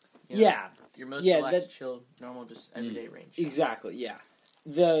 Yeah. Your most Yeah, relaxed, chilled, normal, just everyday range shot. Exactly. Yeah.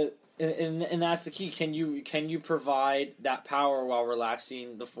 And that's the key. Can you provide that power while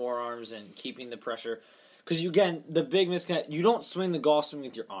relaxing the forearms and keeping the pressure? Because the big misconnect, you don't swing the golf swing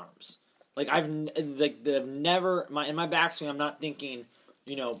with your arms. Like never in my backswing, I'm not thinking,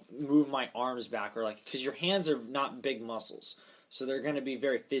 move my arms back or because your hands are not big muscles. So they're going to be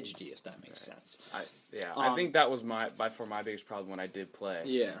very fidgety, if that makes sense. I think that was by far my biggest problem when I did play.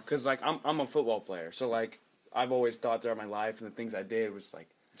 Yeah. Because I'm a football player, so I've always thought throughout my life, and the things I did was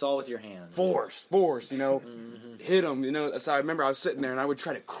it's all with your hands. Force, hit them, So I remember I was sitting there and I would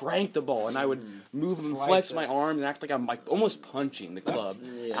try to crank the ball, and I would move and flex my arm and act like I'm almost punching the club.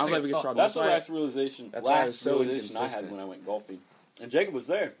 Yeah. I was my biggest problem. That's the last realization. That's why I was Last so realization I had inconsistent. when I went golfing, and Jacob was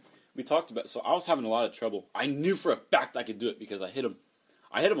there. We talked about. So I was having a lot of trouble. I knew for a fact I could do it because I hit him.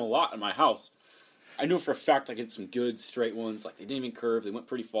 I hit him a lot in my house. I knew for a fact I could hit some good straight ones. They didn't even curve. They went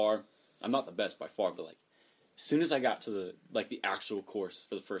pretty far. I'm not the best by far, but as soon as I got to the actual course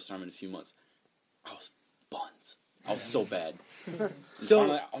for the first time in a few months, I was buns. I was so bad. So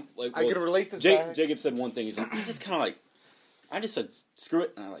finally, I could relate this back. Jacob said one thing. He's like, I just kind of I just said screw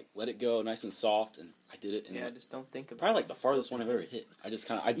it, and I let it go nice and soft, and I did it. And Yeah, just don't think about probably the farthest one I've ever hit. I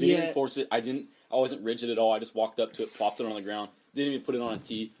just I didn't even force it. I wasn't rigid at all. I just walked up to it, plopped it on the ground, didn't even put it on a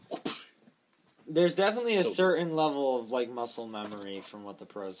tee. There's definitely a So- certain level of muscle memory from what the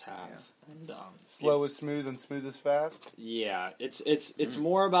pros have. And, Slow is smooth and smooth is fast. yeah, it's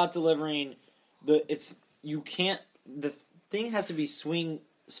more about delivering the thing has to be swing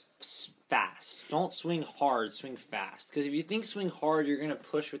fast. Don't swing hard, swing fast. Because if you think swing hard, you're gonna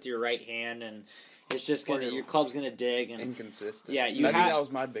push with your right hand, and it's just your club's gonna dig and Inconsistent. yeah. I think that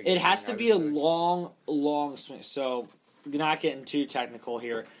was my biggest. It has thing. to I be a was so long swing. So, not getting too technical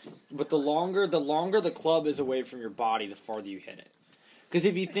here, but the longer the club is away from your body, the farther you hit it. Because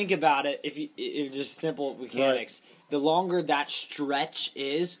if you think about it, if just simple mechanics, the longer that stretch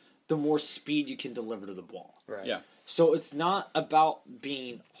is, the more speed you can deliver to the ball. Right. Yeah. So it's not about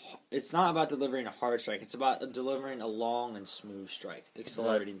delivering a hard strike. It's about delivering a long and smooth strike,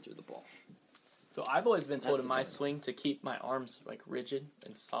 accelerating through the ball. So I've always been told That's in the my time. swing to keep my arms rigid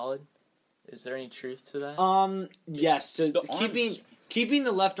and solid. Is there any truth to that? Yes. So The keeping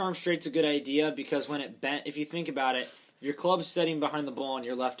the left arm straight's a good idea because when it bent, if you think about it, your club's setting behind the ball and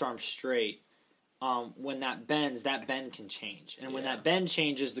your left arm straight. When that bend can change, and when that bend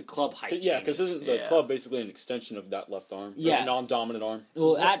changes, the club height. Yeah, because changes. this is the club basically an extension of that left arm. Yeah. The non-dominant arm.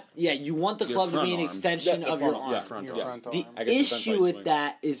 Well, you want the Your club to front be an arm. extension Yeah, of the your front- arm. yeah, Front Yeah. arm. The I guess the issue front with swing.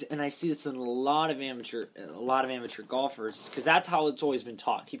 that is, and I see this in a lot of amateur golfers, because that's how it's always been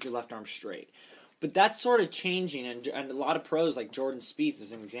taught: keep your left arm straight. But that's sort of changing, and a lot of pros like Jordan Spieth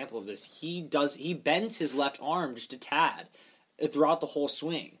is an example of this. He bends his left arm just a tad throughout the whole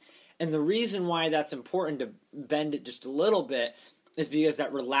swing, and the reason why that's important to bend it just a little bit is because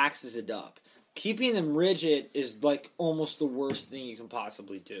that relaxes it up. Keeping them rigid is almost the worst thing you can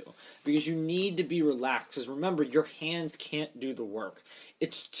possibly do because you need to be relaxed. Because remember, your hands can't do the work.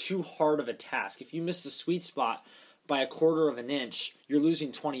 It's too hard of a task. If you miss the sweet spot by a quarter of an inch, you're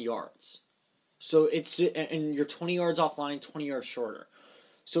losing 20 yards. So and you're 20 yards offline, 20 yards shorter.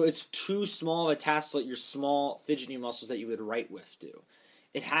 So it's too small of a task to let your small fidgety muscles that you would right whiff do.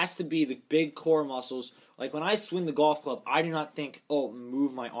 It has to be the big core muscles. Like when I swing the golf club, I do not think,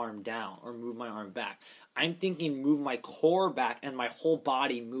 move my arm down or move my arm back. I'm thinking move my core back and my whole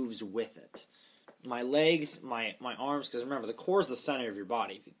body moves with it. My legs, my arms, because remember, the core is the center of your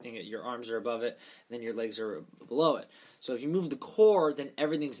body. If you think your arms are above it, then your legs are below it. So if you move the core, then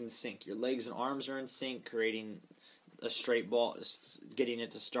everything's in sync. Your legs and arms are in sync, creating a straight ball, getting it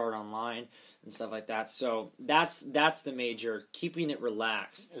to start on line and stuff like that. So that's the major, keeping it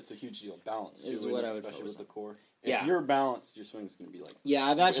relaxed. It's a huge deal. Balance, too, Is isn't what it? I would Especially focus with the core. Yeah. If you're balanced, your swing's going to be Yeah,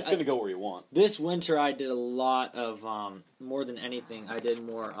 I've it's actually going to go where you want. this winter I did a lot of more than anything. I did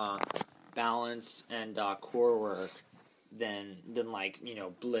more balance and core work than like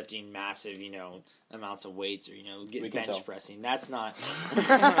lifting massive amounts of weights or We can tell. bench pressing. That's not.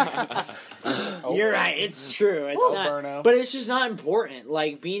 Oh, You're right. It's true. It's not. Burnout. But it's just not important.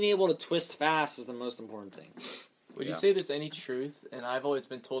 Like being able to twist fast is the most important thing. Would Yeah. you say there's any truth? And I've always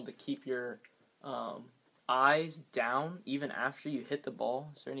been told to keep your eyes down even after you hit the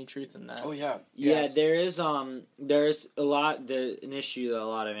ball. Is there any truth in that? Oh yeah. Yeah, Yes. there's an issue that a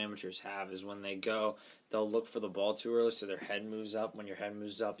lot of amateurs have is when they go, they'll look for the ball too early, so their head moves up. When your head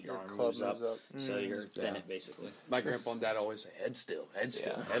moves up, your arm Club moves up. moves up. So you're Yeah. bent it basically. My grandpa and dad always say, head still, head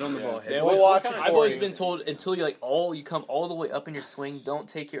still, Yeah. head on the Yeah. ball, head They still. always- watch it I've for always you. been told until you you come all the way up in your swing, don't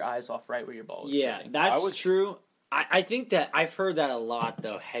take your eyes off right where your ball is Yeah, sitting. that's true. I think that I've heard that a lot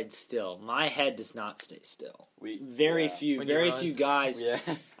though. Head still. My head does not stay still. Very yeah. few, When you very run. few guys. Yeah.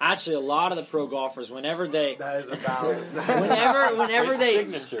 Actually, a lot of the pro golfers, whenever they, That is a balance. whenever It's they,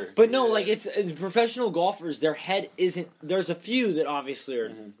 signature. but no, like it's professional golfers. Their head isn't. There's a few that obviously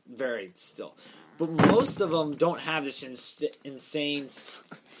are very still, but most of them don't have this insane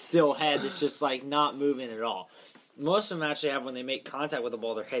still head that's just like not moving at all. Most of them actually have when they make contact with the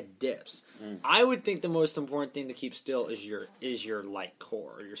ball, their head dips. I would think the most important thing to keep still is your like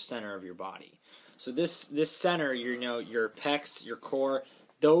core, or your center of your body. So this center, your pecs, your core,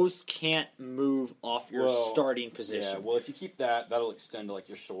 those can't move off your starting position. Yeah. Well, if you keep that, that'll extend to like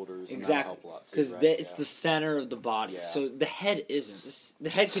your shoulders. And Exactly, that'll help a lot too. because Right? it's the center of the body. Yeah. So the head isn't. The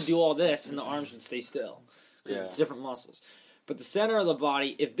head could do all this, and the arms would stay still because Yeah. it's different muscles. But the center of the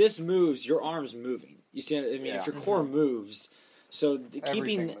body, if this moves, your arm's moving. You see, what I mean, Yeah. if your core moves, so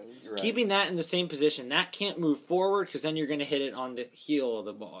Everything moves. You're right. keeping that in the same position, that can't move forward because then you're going to hit it on the heel of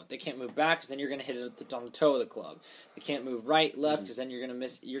the ball. They can't move back because then you're going to hit it on the toe of the club. They can't move right, left because then you're going to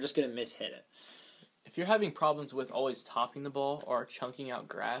miss. You're just going to miss hit it. If you're having problems with always topping the ball or chunking out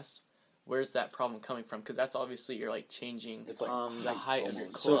grass, where's that problem coming from? Because that's obviously you're like changing It's like the height of your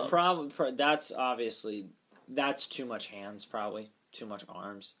almost. club. So that's obviously that's too much hands, probably too much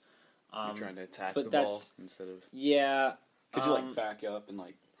arms. You're trying to attack but the ball that's- instead of... Yeah. Could you like back up and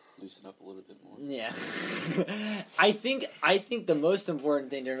like loosen up a little bit more? Yeah. I think the most important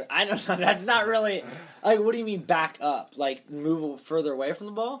thing I don't know, that's not really like what do you mean back up? Like move further away from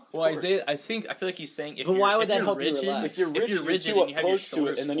the ball? Well, Isaiah, I feel like he's saying if But you're, why would if that you're help you rigid, relax? If you're rigid, you're rigid too and you have your close to it,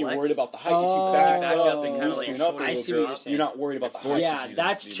 shoulders and then you're worried flexed, about the height. Oh, if you back up and kinda loosen like up a your I little see what you're bit, saying. you're not worried about the height. Yeah,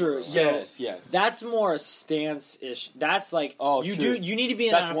 that's true. So Yes, yeah. that's more a stance ish. That's like Oh, you true. do. You need to be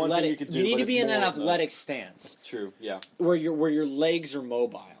in That's an one thing athletic. you could do, you need but to be it's in an more of a- athletic stance True, yeah. where your legs are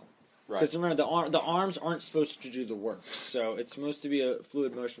mobile. Right. Because remember, the arms aren't supposed to do the work, so it's supposed to be a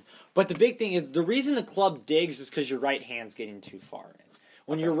fluid motion. But the big thing is the reason the club digs is because your right hand's getting too far in.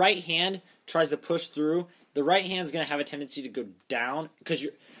 When your right hand tries to push through, the right hand's going to have a tendency to go down because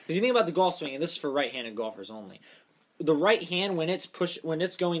you think about the golf swing, and this is for right-handed golfers only. The right hand when it's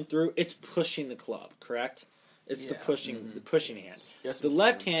going through, it's pushing the club. Correct? It's the Yeah. pushing hand. Yes, The Mr.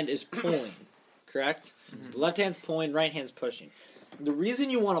 left Brown. hand is pulling. Correct? So the left hand's pulling, right hand's pushing. The reason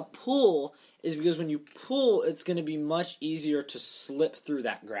you want to pull is because when you pull, it's going to be much easier to slip through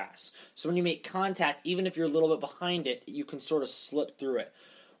that grass. So when you make contact, even if you're a little bit behind it, you can sort of slip through it.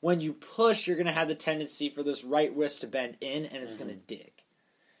 When you push, you're going to have the tendency for this right wrist to bend in, and it's going to dig.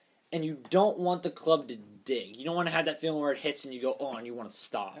 And you don't want the club to dig. You don't want to have that feeling where it hits and you go, oh, and you want to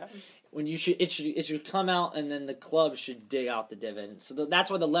stop. When it should come out, and then the club should dig out the divot. So that's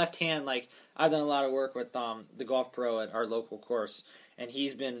why the left hand, like I've done a lot of work with the golf pro at our local course, and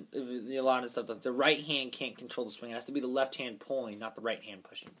he's been a lot of stuff that the right hand can't control the swing. It has to be the left hand pulling, not the right hand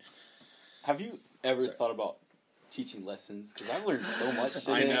pushing. Have you ever thought about teaching lessons? Because I've learned so much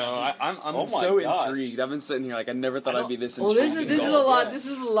today. I know. I'm Oh my so gosh. intrigued. I've been sitting here like I never thought I'd be this Well, intrigued. this is in a golf. lot. Yeah. This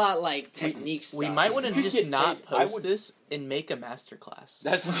is a lot like technique stuff. we might want to You could just get not paid. I post would- this and make a master class.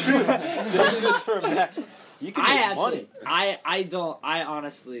 That's true. Saving this for a minute. You can make money. I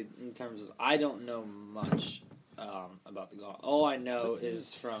honestly, in terms of, I don't know much about the golf. All I know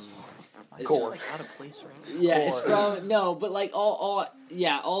is from. It's Core. just like out of place, right? Yeah, it's from but like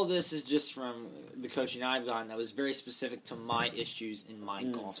all this is just from the coaching I've gotten that was very specific to my issues in my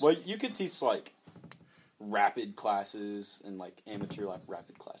golf. Well, you could teach like rapid classes and like amateur like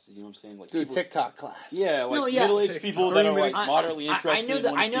rapid classes. You know what I'm saying? Like Do a people- TikTok class. Yeah, like No, yeah. middle-aged people that are like I- moderately interested. and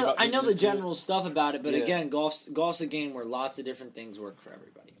wanna see about I know getting the into it. general stuff about it, but Yeah. again, golf's a game where lots of different things work for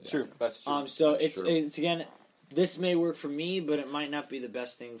everybody. True, that's true. So That's true. it's again, this may work for me, but it might not be the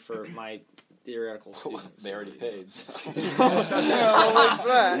best thing for my theoretical students. They already paid. So.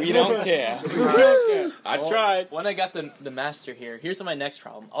 We don't care. I tried. When I got the master here, here's my next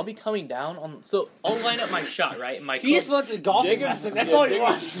problem. I'll be coming down on, so I'll line up my shot, right? And my He just wants a golfing lesson. That's all he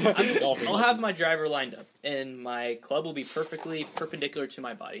wants. I'll have my driver lined up, and my club will be perfectly perpendicular to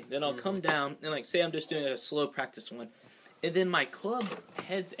my body. Then I'll come down, and like say I'm just doing a slow practice one, and then my club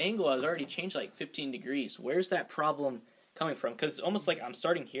head's angle has already changed like 15 degrees. Where's that problem coming from? Because it's almost like I'm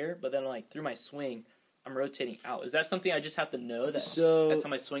starting here, but then like through my swing, I'm rotating out. Is that something I just have to know that that's how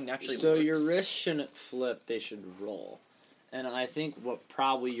my swing naturally works? So your wrists shouldn't flip; they should roll. And I think what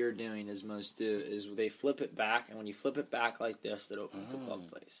probably you're doing is most do is they flip it back, and when you flip it back like this, that opens the club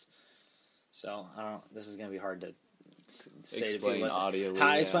face. So I don't. This is going to be hard to say Explain to people. audially, How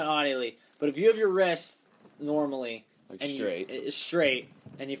to yeah. explain audially? But if you have your wrist normally Like and straight. it's straight,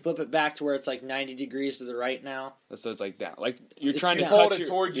 and you flip it back to where it's like 90 degrees to the right now, So it's like down. Like you're It's trying to down. touch Hold it your,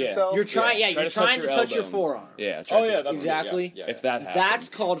 towards yeah. yourself. you're trying. yeah, Yeah, try you're to touch trying to your touch your elbow. forearm. Yeah. Try to touch- that's Exactly. Yeah, If that happens. That's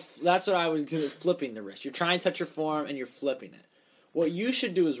called. That's what I would consider flipping the wrist. You're trying to touch your forearm and you're flipping it. What you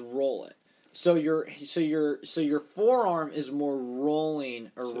should do is roll it. So your forearm is more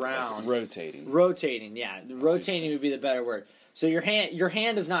rolling around, rotating. rotating. Yeah, rotating would be the better word. So your hand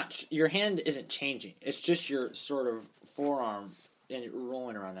isn't changing. It's just your sort of forearm and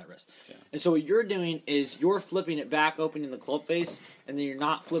rolling around that wrist. Yeah. And so what you're doing is you're flipping it back, opening the club face, and then you're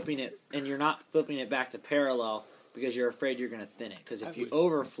not flipping it back to parallel because you're afraid you're going to thin it. Because if you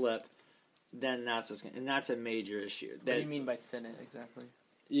overflip, then that's a major issue. What do you mean by thin it exactly?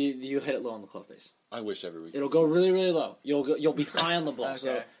 You hit it low on the club face. I wish everyone. It'll go really, really low. You'll be high on the ball.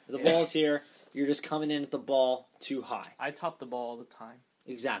 So Okay. the ball's here. You're just coming in at the ball too high. I top the ball all the time.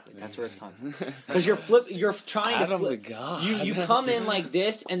 Exactly. That's where it's coming. Because you're trying to Adam the flip. God. You come in like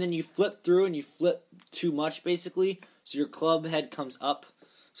this, and then you flip through, and you flip too much, basically. So your club head comes up.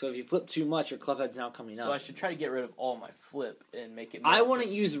 So if you flip too much, your club head's now coming up. So I should try to get rid of all my flip and make it more I wouldn't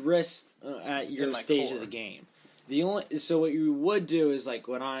just- use wrist at your In my stage core. of the game. So what you would do is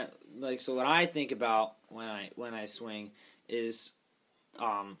what I think about when I swing is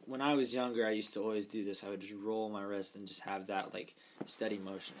when I was younger, I used to always do this. I would just roll my wrist and just have that like steady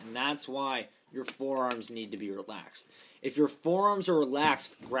motion, and that's why your forearms need to be relaxed. If your forearms are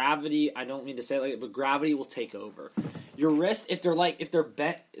relaxed, gravity, I don't mean to say it like it, but gravity will take over. Your wrist, if they're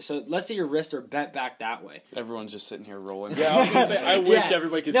bent, so let's say your wrists are bent back that way. Everyone's just sitting here rolling. Yeah, I was gonna say. I wish Yeah.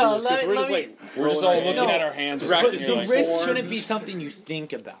 everybody could No, see this. 'Cause we're let just me- like We're just all rolling. looking No. at our hands. But Practicing the like wrist forms. shouldn't be something you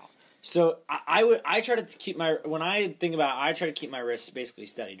think about. So I try to keep when I think about it, I try to keep my wrists basically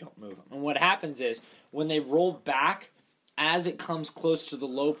steady, don't move them. And what happens is when they roll back, as it comes close to the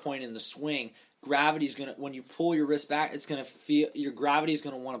low point in the swing, gravity's gonna when you pull your wrist back, it's gonna feel your gravity's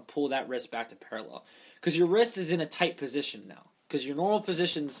gonna want to pull that wrist back to parallel because your wrist is in a tight position now because your normal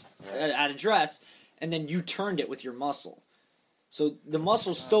position's at address, and then you turned it with your muscle. So the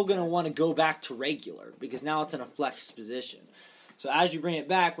muscle's still going to want to go back to regular because now it's in a flexed position. So as you bring it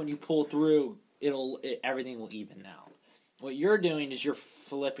back, when you pull through, everything will even out. What you're doing is you're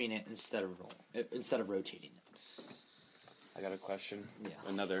flipping it instead of rotating it. I got a question. Yeah.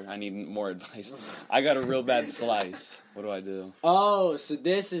 I need more advice. I got a real bad slice. What do I do? Oh, so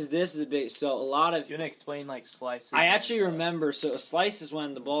this is a big. So a lot of Do you want to explain like slices? I actually remember. So a slice is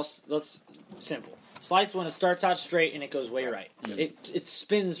when the ball. Let's simple. Slice is when it starts out straight and it goes way right. It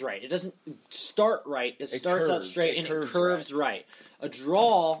spins right. It doesn't start right. It starts out curves. straight It and it curves curves right. A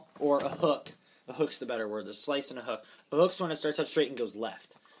draw or a hook. A hook's the better word. A slice and a hook. A hook's when it starts out straight and goes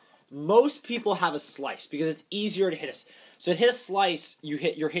left. Most people have a slice because it's easier to hit us. So to hit a slice,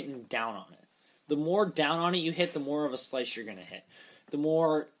 you're hitting down on it. The more down on it you hit, the more of a slice you're going to hit. The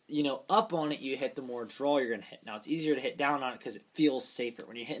more up on it you hit, the more draw you're going to hit. Now it's easier to hit down on it because it feels safer.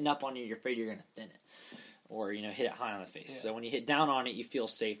 When you're hitting up on it, you're afraid you're going to thin it, or hit it high on the face. Yeah. So when you hit down on it, you feel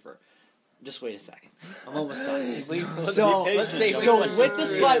safer. Just wait a second. I'm almost done. Let's So let's say so with the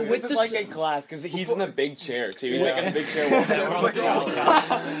slide, with This the is like in class because he's in the big chair too. He's like in the big chair.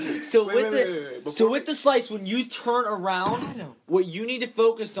 So Wait. with the slice, when you turn around, what you need to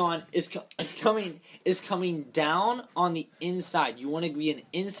focus on is coming down on the inside. You want to be an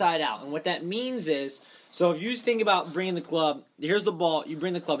inside out, and what that means is, so if you think about bringing the club, here's the ball. You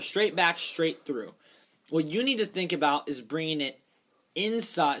bring the club straight back, straight through. What you need to think about is bringing it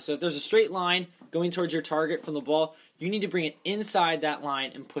inside. So if there's a straight line going towards your target from the ball, you need to bring it inside that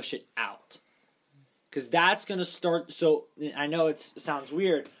line and push it out. Because that's going to start. So I know it sounds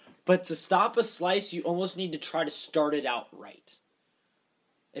weird, but to stop a slice, you almost need to try to start it out right.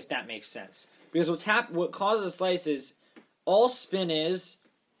 If that makes sense. Because what causes a slice is all spin is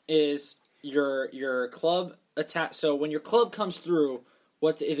your club attack. So when your club comes through,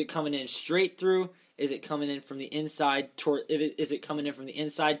 Is it coming in straight through? Is it coming in from the inside toward? Is it coming in from the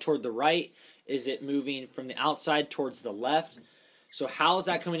inside toward the right? Is it moving from the outside towards the left? So how is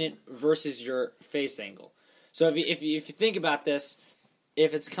that coming in versus your face angle? So if you think about this,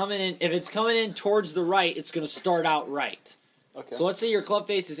 if it's coming in towards the right, it's going to start out right. Okay. So let's say your club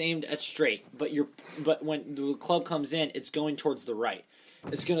face is aimed at straight, but when the club comes in, it's going towards the right.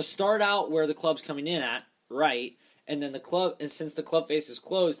 It's going to start out where the club's coming in at, right, and then since the club face is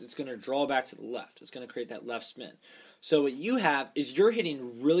closed, it's going to draw back to the left. It's going to create that left spin. So what you have is you're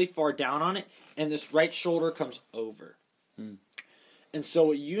hitting really far down on it, and this right shoulder comes over. And so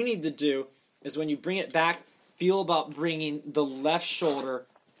what you need to do is when you bring it back, feel about bringing the left shoulder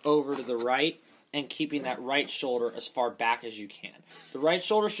over to the right and keeping that right shoulder as far back as you can. The right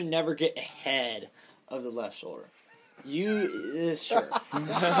shoulder should never get ahead of the left shoulder. Sure.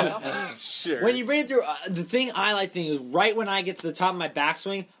 Sure. When you bring it through, the thing I like is right when I get to the top of my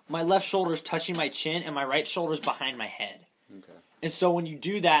backswing, my left shoulder is touching my chin and my right shoulder is behind my head. Okay. And so when you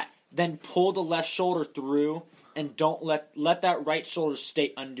do that, then pull the left shoulder through and don't let that right shoulder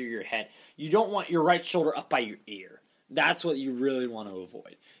stay under your head. You don't want your right shoulder up by your ear. That's what you really want to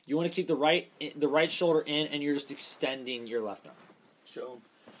avoid. You want to keep the right shoulder in, and you're just extending your left arm. Show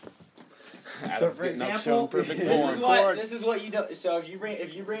 'em. Adam's for getting up, example, showing perfect form. this is what you do. So if you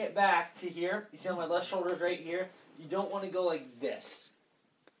bring it back to here, you see how my left shoulder is right here. You don't want to go like this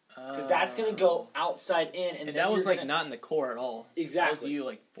because that's going to go outside in, and then that was you're like gonna, not in the core at all. exactly. That was you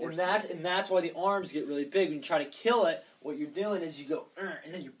like forcing. And that's why the arms get really big. When you try to kill it, what you're doing is you go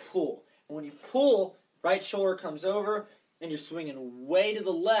and then you pull. And when you pull, right shoulder comes over, and you're swinging way to the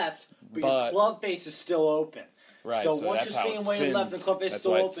left, but your club face is still open. Right, so so once that's you're how swinging it way to the left, the spins. club face is That's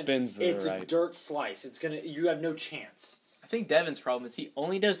still why it open. spins to the It's a right. dirt slice. You have no chance. I think Devin's problem is he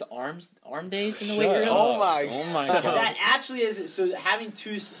only does arm days in the Shut weight room. up. Oh my So God. that actually is so having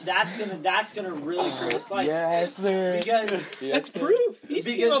two. That's gonna really create a slice. Yes, sir. Because That's proof. He's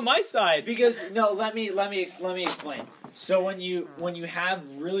still on my side. no, let me explain. So when you have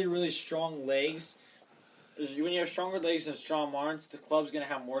really strong legs, when you have stronger legs and strong arms, the club's gonna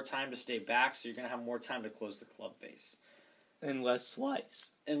have more time to stay back, so you're gonna have more time to close the club face And less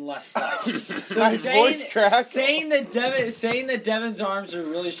slice. and less slice. So Nice voice crack. saying that Devin's arms are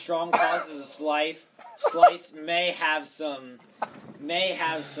really strong causes a slice may have some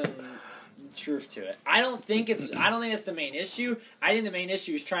truth to it. I don't think it's the main issue. I think the main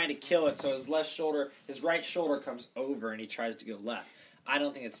issue is trying to kill it so his right shoulder comes over and he tries to go left. I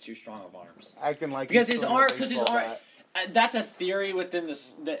don't think it's too strong of arms. Acting like Because he's his throwing a arm baseball bat. that's a theory within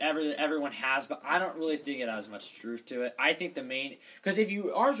this that everyone has, but I don't really think it has much truth to it. I think because if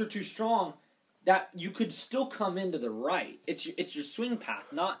your arms are too strong, that you could still come into the right. It's your swing path,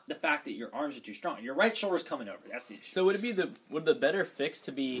 not the fact that your arms are too strong. Your right shoulder's coming over. That's the issue. So would the better fix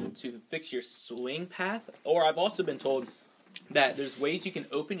to fix your swing path? Or I've also been told that there's ways you can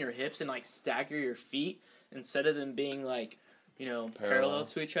open your hips and like stagger your feet instead of them being like, parallel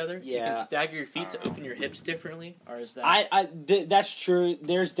to each other. You Yeah. can stagger your feet to open your hips differently, or is that? That's true.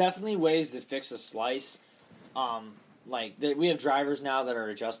 There's definitely ways to fix a slice. We have drivers now that are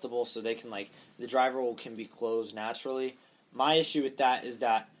adjustable, so they can the driver can be closed naturally. My issue with that is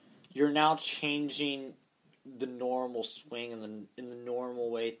that you're now changing the normal swing and in the normal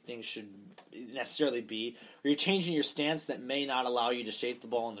way things should necessarily be, or you're changing your stance that may not allow you to shape the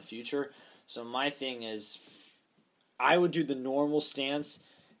ball in the future. So my thing is, I would do the normal stance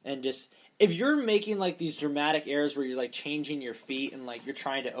and just. If you're making these dramatic errors where you're changing your feet and you're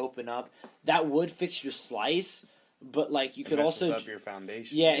trying to open up, that would fix your slice. But you could also up your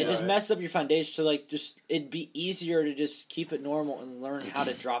foundation. yeah, it just messes up your foundation. So it'd be easier to just keep it normal and learn how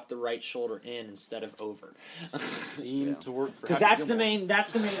to drop the right shoulder in instead of over. Seemed to work for Because that's the main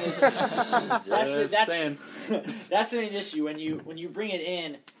issue. That's the main issue. When you bring it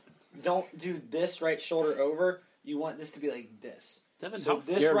in, don't do this right shoulder over. You want this to be like this. Devin, So how this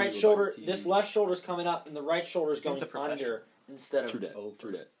scary right you shoulder, about the this TV? left shoulder's coming up, and the right shoulder's going He's a professional. under instead of True that. over.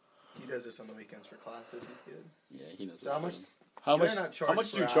 True that. He does this on the weekends for classes. He's good. Yeah, he knows. So what how he's much? doing. How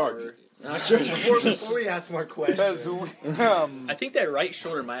much do you charge? Before we ask more questions, I think that right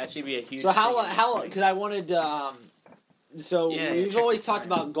shoulder might actually be a huge. So how thing. because I wanted to. So Yeah, we've check always the talked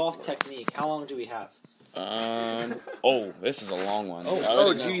time. about golf technique. How long do we have? This is a long one.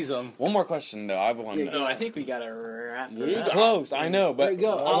 Oh, jeez, One more question though. I have one. No, I think we gotta wrap We're it up. close. I know, but There you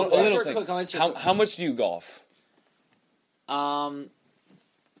go. a I'll little answer thing. quick. I'll answer How quick. how much do you golf?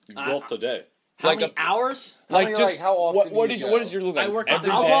 Golf today. How like many hours? how often what do is you what go? is your look like? I work every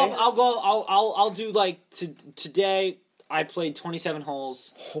out. day? I'll do today. I played 27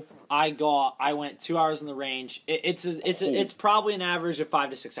 holes. I went 2 hours in the range. It's probably an average of 5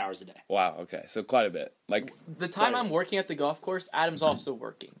 to 6 hours a day. Wow. Okay. So quite a bit. Like The time I'm working at the golf course, Adam's also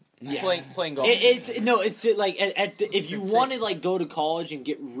working. Yeah. Playing golf. It's like if you want to like go to college and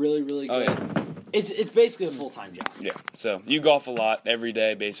get really really Oh, good, yeah. it's basically a full-time job. Yeah. So you golf a lot every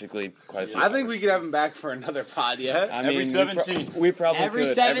day, basically. Quite a few. I think we could have him back for another pod. Yeah. I Every mean, 17th. we probably Every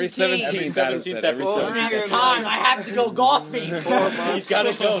could. 17th. Every 17th. Every Adam 17th said. Every episode. 17th. See you in Time I have to go golfing. He's got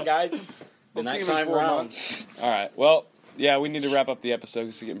to go, guys. We'll see Night him in time 4 rounds. months. All right. Well, yeah, we need to wrap up the episode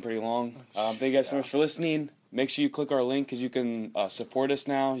because it's getting pretty long. Thank you guys so much for listening. Make sure you click our link because you can support us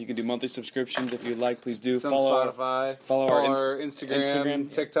now. You can do monthly subscriptions if you'd like. Please do. It's on Follow Spotify. follow our Instagram,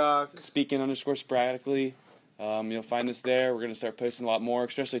 TikTok. speaking_sporadically. You'll find us there. We're going to start posting a lot more,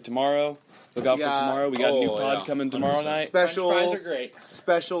 especially tomorrow. Look out Yeah. for tomorrow. We got a new Oh, pod yeah. coming tomorrow 100%. night. Special French fries are great.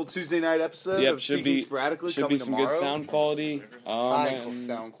 special Tuesday night episode Yep, of should Speaking be Sporadically should be coming some tomorrow. good sound quality. High And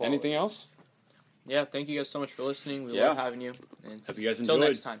sound quality. anything else? Yeah, thank you guys so much for listening. We Yeah. love having you. And Hope you guys until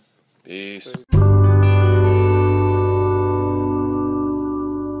enjoyed. next time. Peace. Peace.